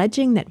letters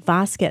alleging that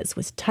Vasquez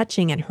was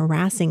touching and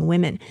harassing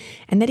women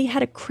and that he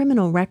had a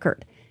criminal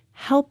record.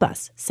 "Help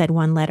us," said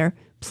one letter.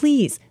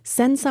 "Please,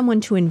 send someone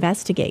to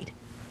investigate."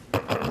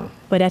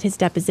 But at his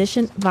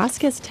deposition,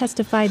 Vasquez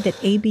testified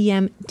that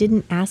ABM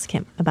didn't ask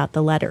him about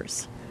the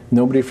letters.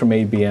 Nobody from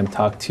ABM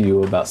talked to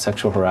you about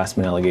sexual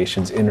harassment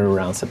allegations in or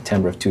around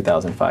September of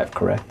 2005,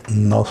 correct?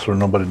 No, sir,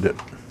 nobody did.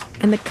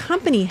 And the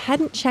company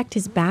hadn't checked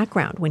his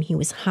background when he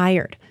was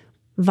hired.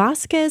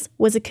 Vasquez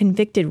was a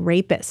convicted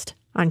rapist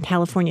on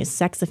California's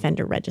sex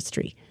offender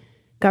registry.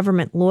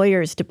 Government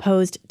lawyers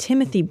deposed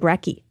Timothy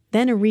Brecky,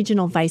 then a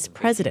regional vice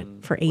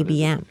president for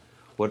ABM.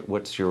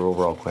 What's your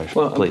overall question,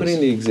 Well, please? I'm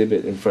putting the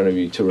exhibit in front of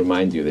you to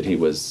remind you that he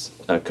was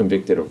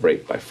convicted of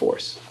rape by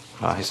force.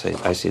 I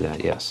see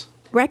that, yes.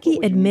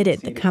 Brecky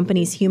admitted the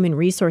company's human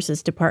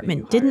resources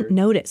department didn't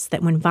notice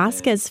that when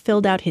Vasquez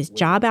filled out his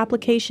job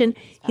application,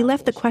 he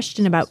left the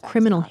question about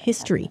criminal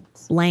history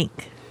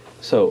blank.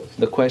 So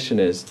the question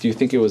is, do you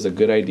think it was a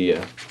good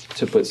idea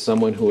to put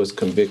someone who was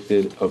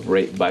convicted of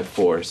rape by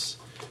force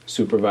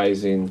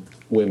supervising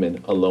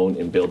women alone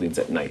in buildings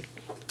at night?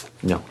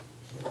 No.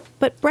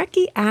 But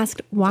Brecky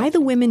asked why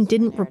the women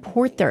didn't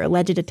report their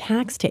alleged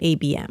attacks to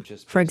ABM.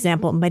 For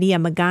example, Maria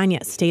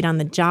Magaña stayed on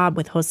the job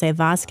with Jose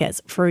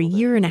Vasquez for a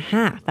year and a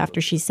half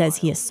after she says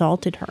he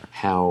assaulted her.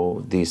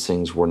 How these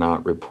things were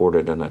not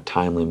reported in a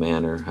timely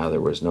manner, how there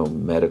was no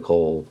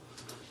medical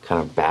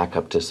kind of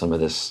backup to some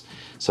of these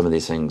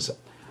things.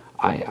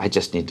 I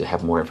just need to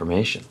have more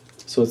information.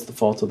 So it's the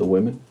fault of the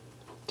women?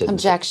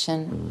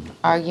 Objection.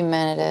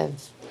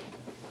 Argumentative.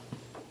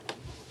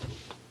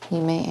 You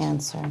may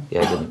answer.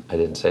 Yeah, I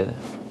didn't say that.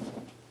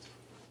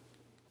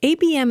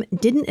 ABM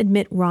didn't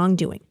admit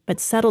wrongdoing, but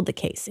settled the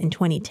case in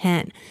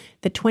 2010.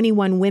 The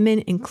 21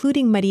 women,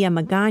 including Maria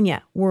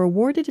Magaña, were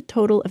awarded a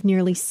total of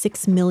nearly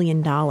 $6 million.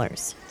 ¿You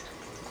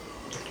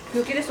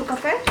quieres su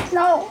café?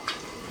 No.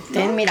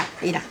 Mira.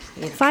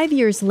 5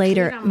 years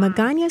later,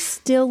 Magaña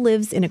still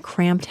lives in a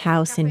cramped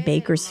house in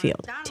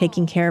Bakersfield,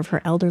 taking care of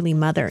her elderly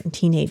mother and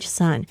teenage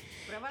son.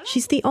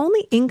 She's the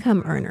only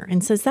income earner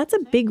and says that's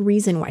a big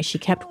reason why she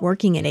kept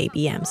working at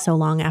ABM so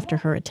long after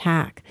her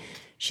attack.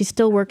 She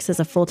still works as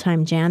a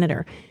full-time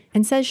janitor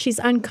and says she's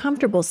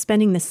uncomfortable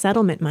spending the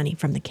settlement money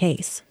from the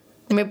case.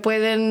 Me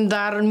pueden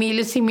dar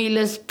miles y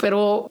miles,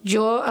 pero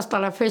yo hasta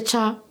la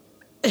fecha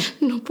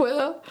no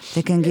puedo.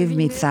 They can give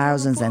me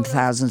thousands and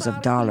thousands of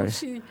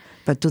dollars,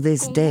 but to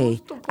this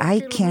day,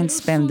 I can't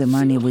spend the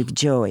money with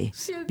joy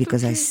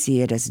because I see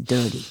it as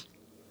dirty.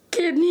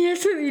 Que ni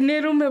ese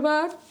dinero me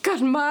va a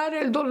calmar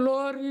el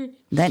dolor.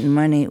 That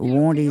money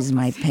won't ease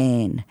my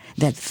pain,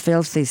 that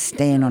filthy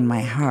stain on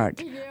my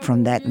heart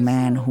from that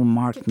man who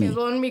marked me.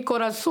 Quedó en mi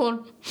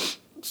corazón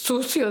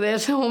sucio de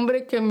ese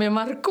hombre que me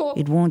marcó.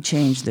 It won't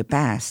change the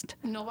past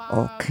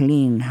or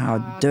clean how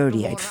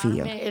dirty I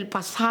feel. El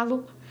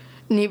pasado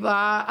ni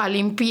va a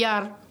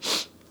limpiar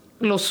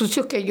lo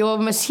sucio que yo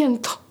me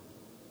siento.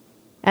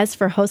 As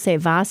for Jose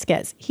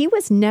Vasquez, he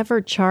was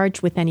never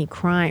charged with any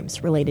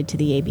crimes related to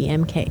the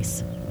ABM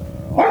case.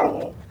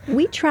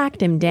 We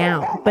tracked him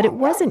down, but it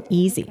wasn't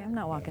easy. I'm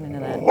not walking into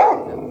that.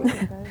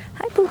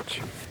 Hi,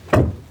 Pooch.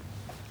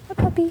 Hi,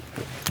 puppy.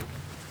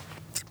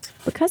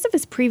 Because of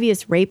his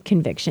previous rape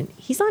conviction,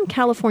 he's on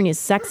California's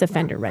sex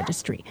offender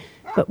registry.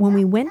 But when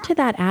we went to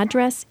that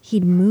address,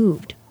 he'd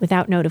moved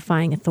without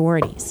notifying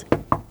authorities.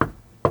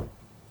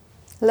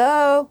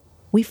 Hello?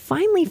 We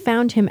finally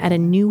found him at a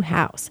new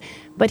house,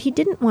 but he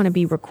didn't want to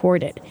be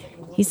recorded.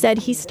 He said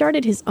he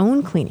started his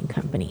own cleaning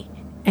company,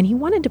 and he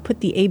wanted to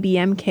put the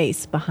ABM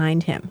case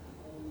behind him.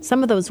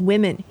 Some of those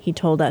women, he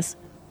told us,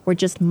 were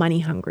just money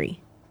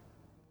hungry.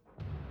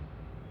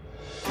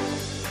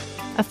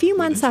 A few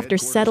months after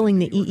settling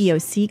the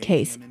EEOC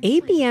case,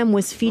 ABM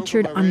was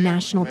featured on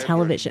national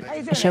television,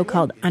 a show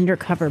called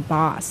Undercover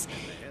Boss.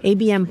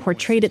 ABM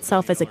portrayed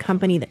itself as a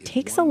company that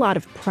takes a lot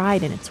of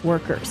pride in its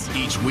workers.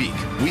 Each week,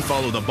 we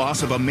follow the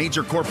boss of a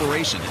major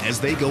corporation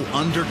as they go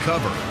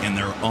undercover in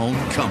their own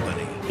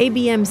company.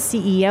 ABM's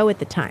CEO at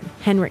the time,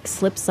 Henrik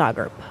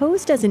Slipsager,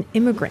 posed as an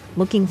immigrant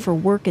looking for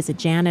work as a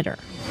janitor.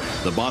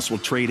 The boss will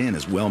trade in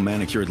his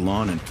well-manicured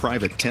lawn and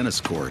private tennis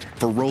court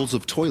for rolls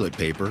of toilet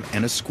paper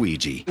and a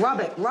squeegee. Rub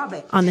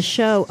it. On the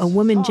show, a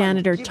woman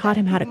janitor taught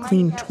him how to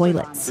clean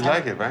toilets. You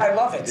like it, right? I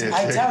love it.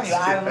 I tell you,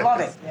 I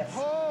love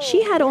it.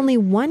 She had only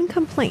one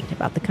complaint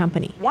about the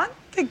company. One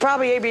thing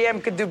probably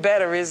ABM could do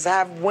better is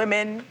have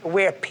women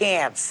wear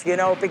pants,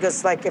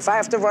 because if I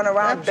have to run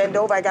around, bend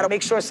over, I got to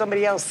make sure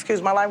somebody else, excuse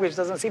my language,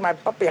 doesn't see my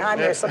butt behind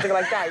me or something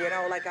like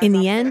that, In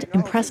the end,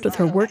 impressed with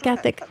her work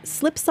ethic,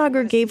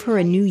 Slipsager gave her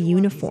a new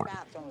uniform,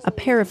 a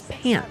pair of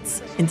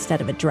pants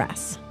instead of a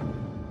dress.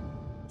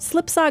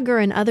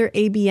 Slipsager and other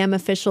ABM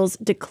officials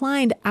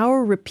declined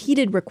our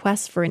repeated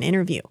requests for an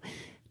interview.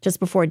 Just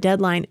before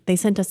deadline, they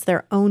sent us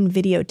their own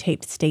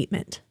videotaped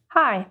statement.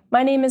 Hi,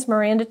 my name is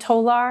Miranda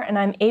Tolar, and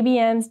I'm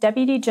ABM's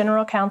Deputy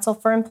General Counsel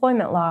for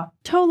Employment Law.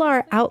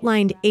 Tolar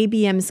outlined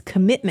ABM's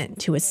commitment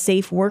to a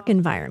safe work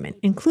environment,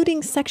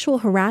 including sexual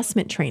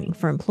harassment training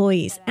for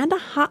employees and a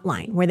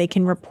hotline where they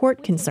can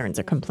report concerns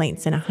or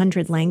complaints in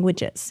 100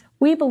 languages.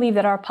 We believe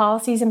that our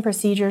policies and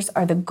procedures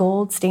are the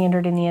gold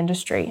standard in the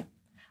industry.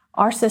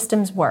 Our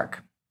systems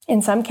work.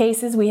 In some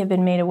cases, we have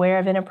been made aware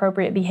of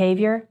inappropriate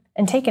behavior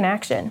and taken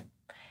action.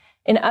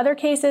 In other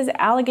cases,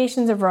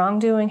 allegations of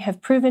wrongdoing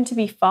have proven to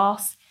be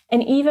false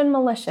and even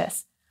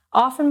malicious,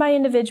 often by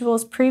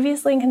individuals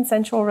previously in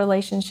consensual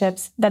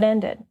relationships that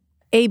ended.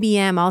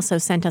 ABM also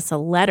sent us a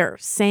letter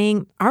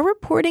saying our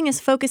reporting is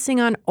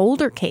focusing on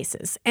older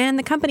cases, and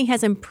the company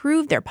has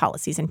improved their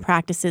policies and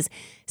practices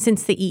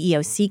since the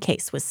EEOC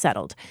case was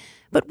settled.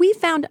 But we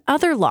found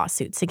other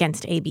lawsuits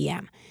against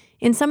ABM.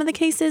 In some of the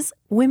cases,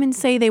 women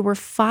say they were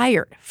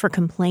fired for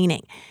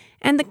complaining.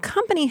 And the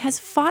company has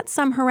fought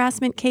some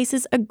harassment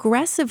cases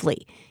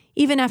aggressively,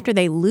 even after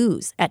they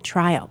lose at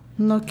trial.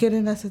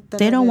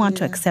 They don't want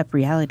to accept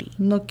reality.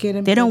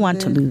 They don't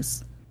want to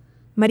lose.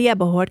 Maria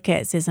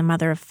Bojorquez is a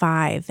mother of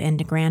 5 and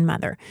a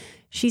grandmother.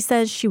 She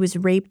says she was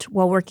raped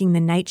while working the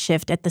night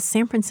shift at the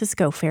San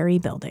Francisco Ferry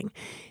Building.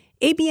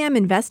 ABM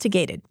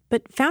investigated,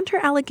 but found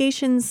her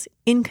allegations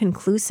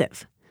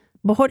inconclusive.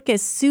 Bojorquez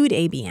sued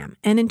ABM,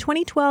 and in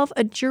 2012,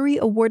 a jury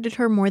awarded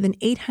her more than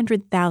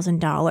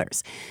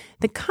 $800,000.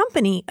 The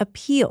company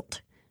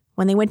appealed.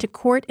 When they went to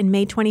court in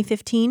May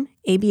 2015,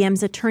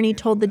 ABM's attorney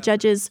told the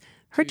judges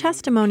her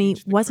testimony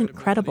wasn't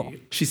credible.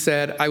 She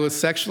said, I was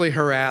sexually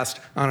harassed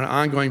on an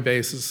ongoing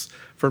basis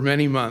for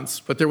many months,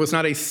 but there was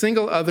not a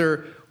single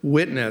other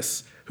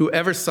witness who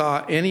ever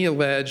saw any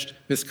alleged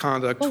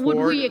misconduct. Well, would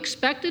we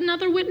expect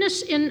another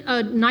witness in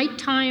a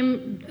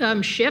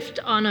nighttime shift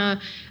on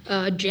a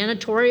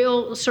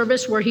janitorial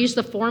service where he's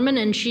the foreman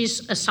and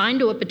she's assigned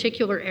to a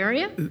particular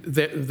area?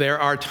 There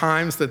are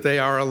times that they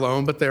are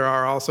alone, but there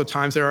are also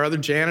times there are other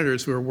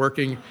janitors who are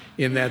working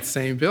in that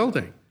same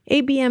building.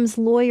 ABM's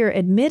lawyer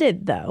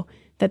admitted, though,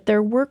 that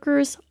their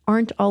workers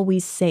aren't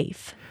always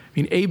safe.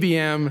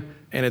 ABM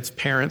and its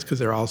parents, because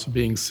they're also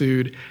being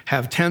sued,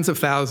 have tens of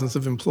thousands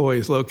of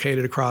employees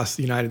located across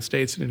the United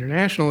States and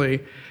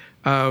internationally,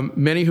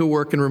 many who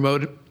work in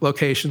remote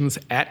locations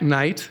at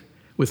night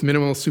with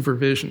minimal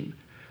supervision.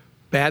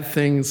 Bad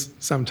things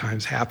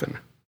sometimes happen.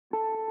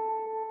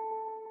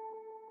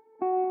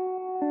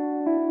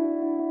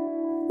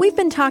 We've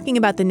been talking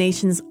about the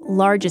nation's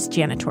largest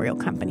janitorial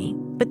company,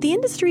 but the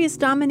industry is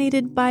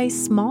dominated by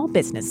small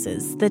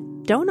businesses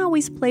that don't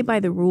always play by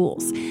the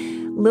rules.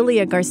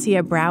 Lilia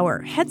Garcia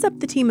Brower heads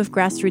up the team of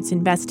grassroots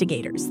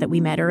investigators that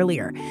we met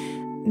earlier.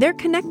 They're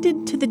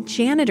connected to the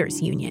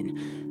Janitors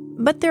Union,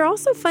 but they're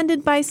also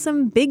funded by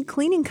some big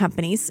cleaning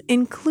companies,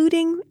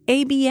 including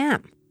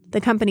ABM.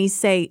 The companies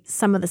say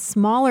some of the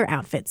smaller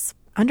outfits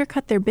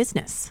undercut their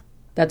business.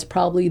 That's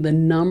probably the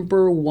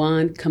number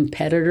one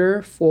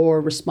competitor for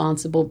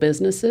responsible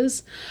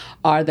businesses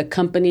are the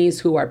companies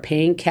who are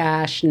paying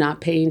cash,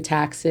 not paying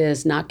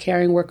taxes, not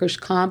carrying workers'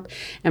 comp.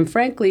 And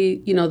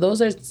frankly,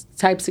 those are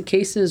types of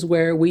cases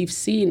where we've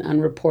seen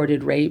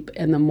unreported rape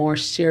and the more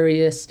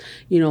serious,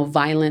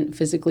 violent,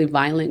 physically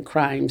violent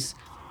crimes.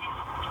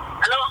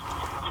 Hello?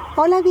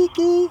 Hola,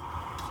 Vicky.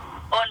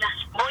 Hola.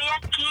 Voy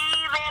aquí,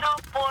 Vero,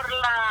 por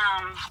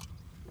la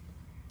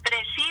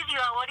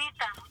presidio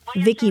ahorita.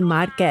 Vicky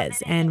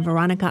Marquez and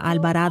Veronica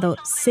Alvarado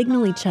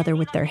signal each other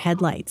with their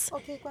headlights.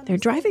 They're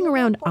driving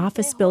around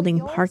office building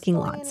parking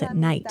lots at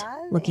night,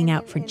 looking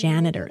out for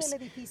janitors.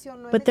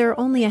 But there are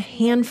only a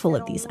handful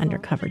of these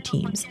undercover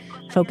teams,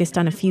 focused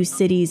on a few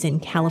cities in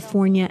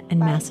California and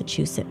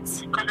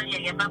Massachusetts.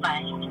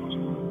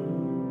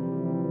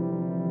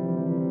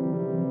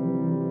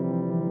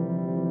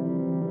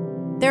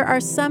 There are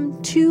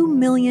some 2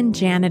 million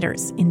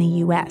janitors in the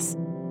U.S.,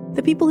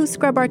 the people who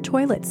scrub our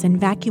toilets and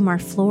vacuum our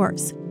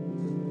floors.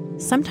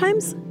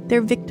 Sometimes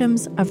they're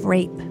victims of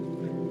rape,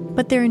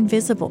 but they're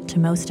invisible to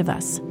most of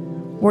us,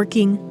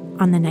 working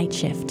on the night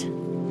shift.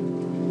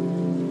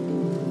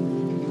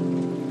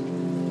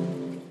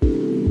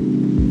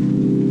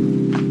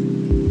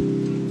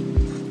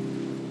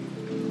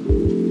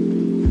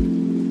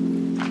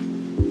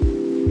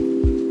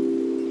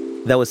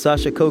 That was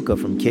Sasha Coca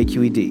from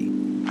KQED.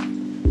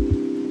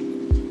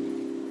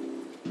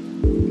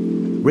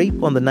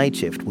 Rape on the Night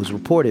Shift was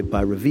reported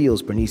by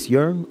Reveal's Bernice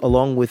Yeung,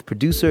 along with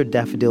producer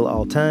Daffodil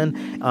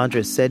Altan,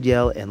 Andres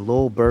Sedyal, and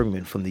Lowell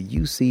Bergman from the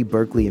UC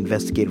Berkeley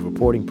Investigative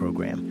Reporting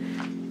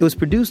Program. It was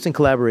produced in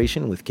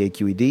collaboration with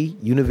KQED,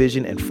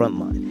 Univision, and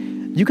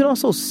Frontline. You can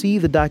also see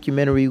the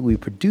documentary we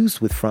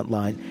produced with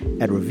Frontline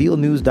at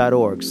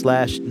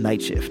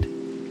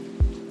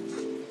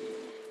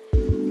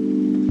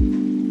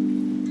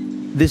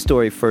revealnews.org/nightshift. This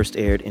story first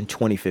aired in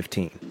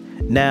 2015.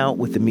 Now,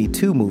 with the Me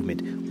Too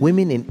movement,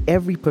 women in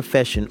every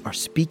profession are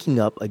speaking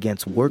up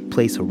against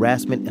workplace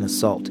harassment and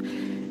assault.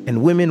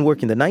 And women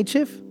working the night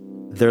shift,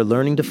 they're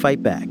learning to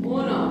fight back.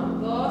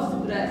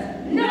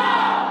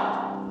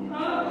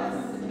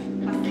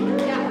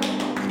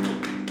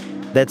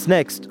 That's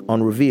next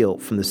on Reveal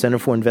from the Center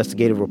for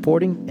Investigative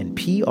Reporting and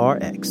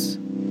PRX.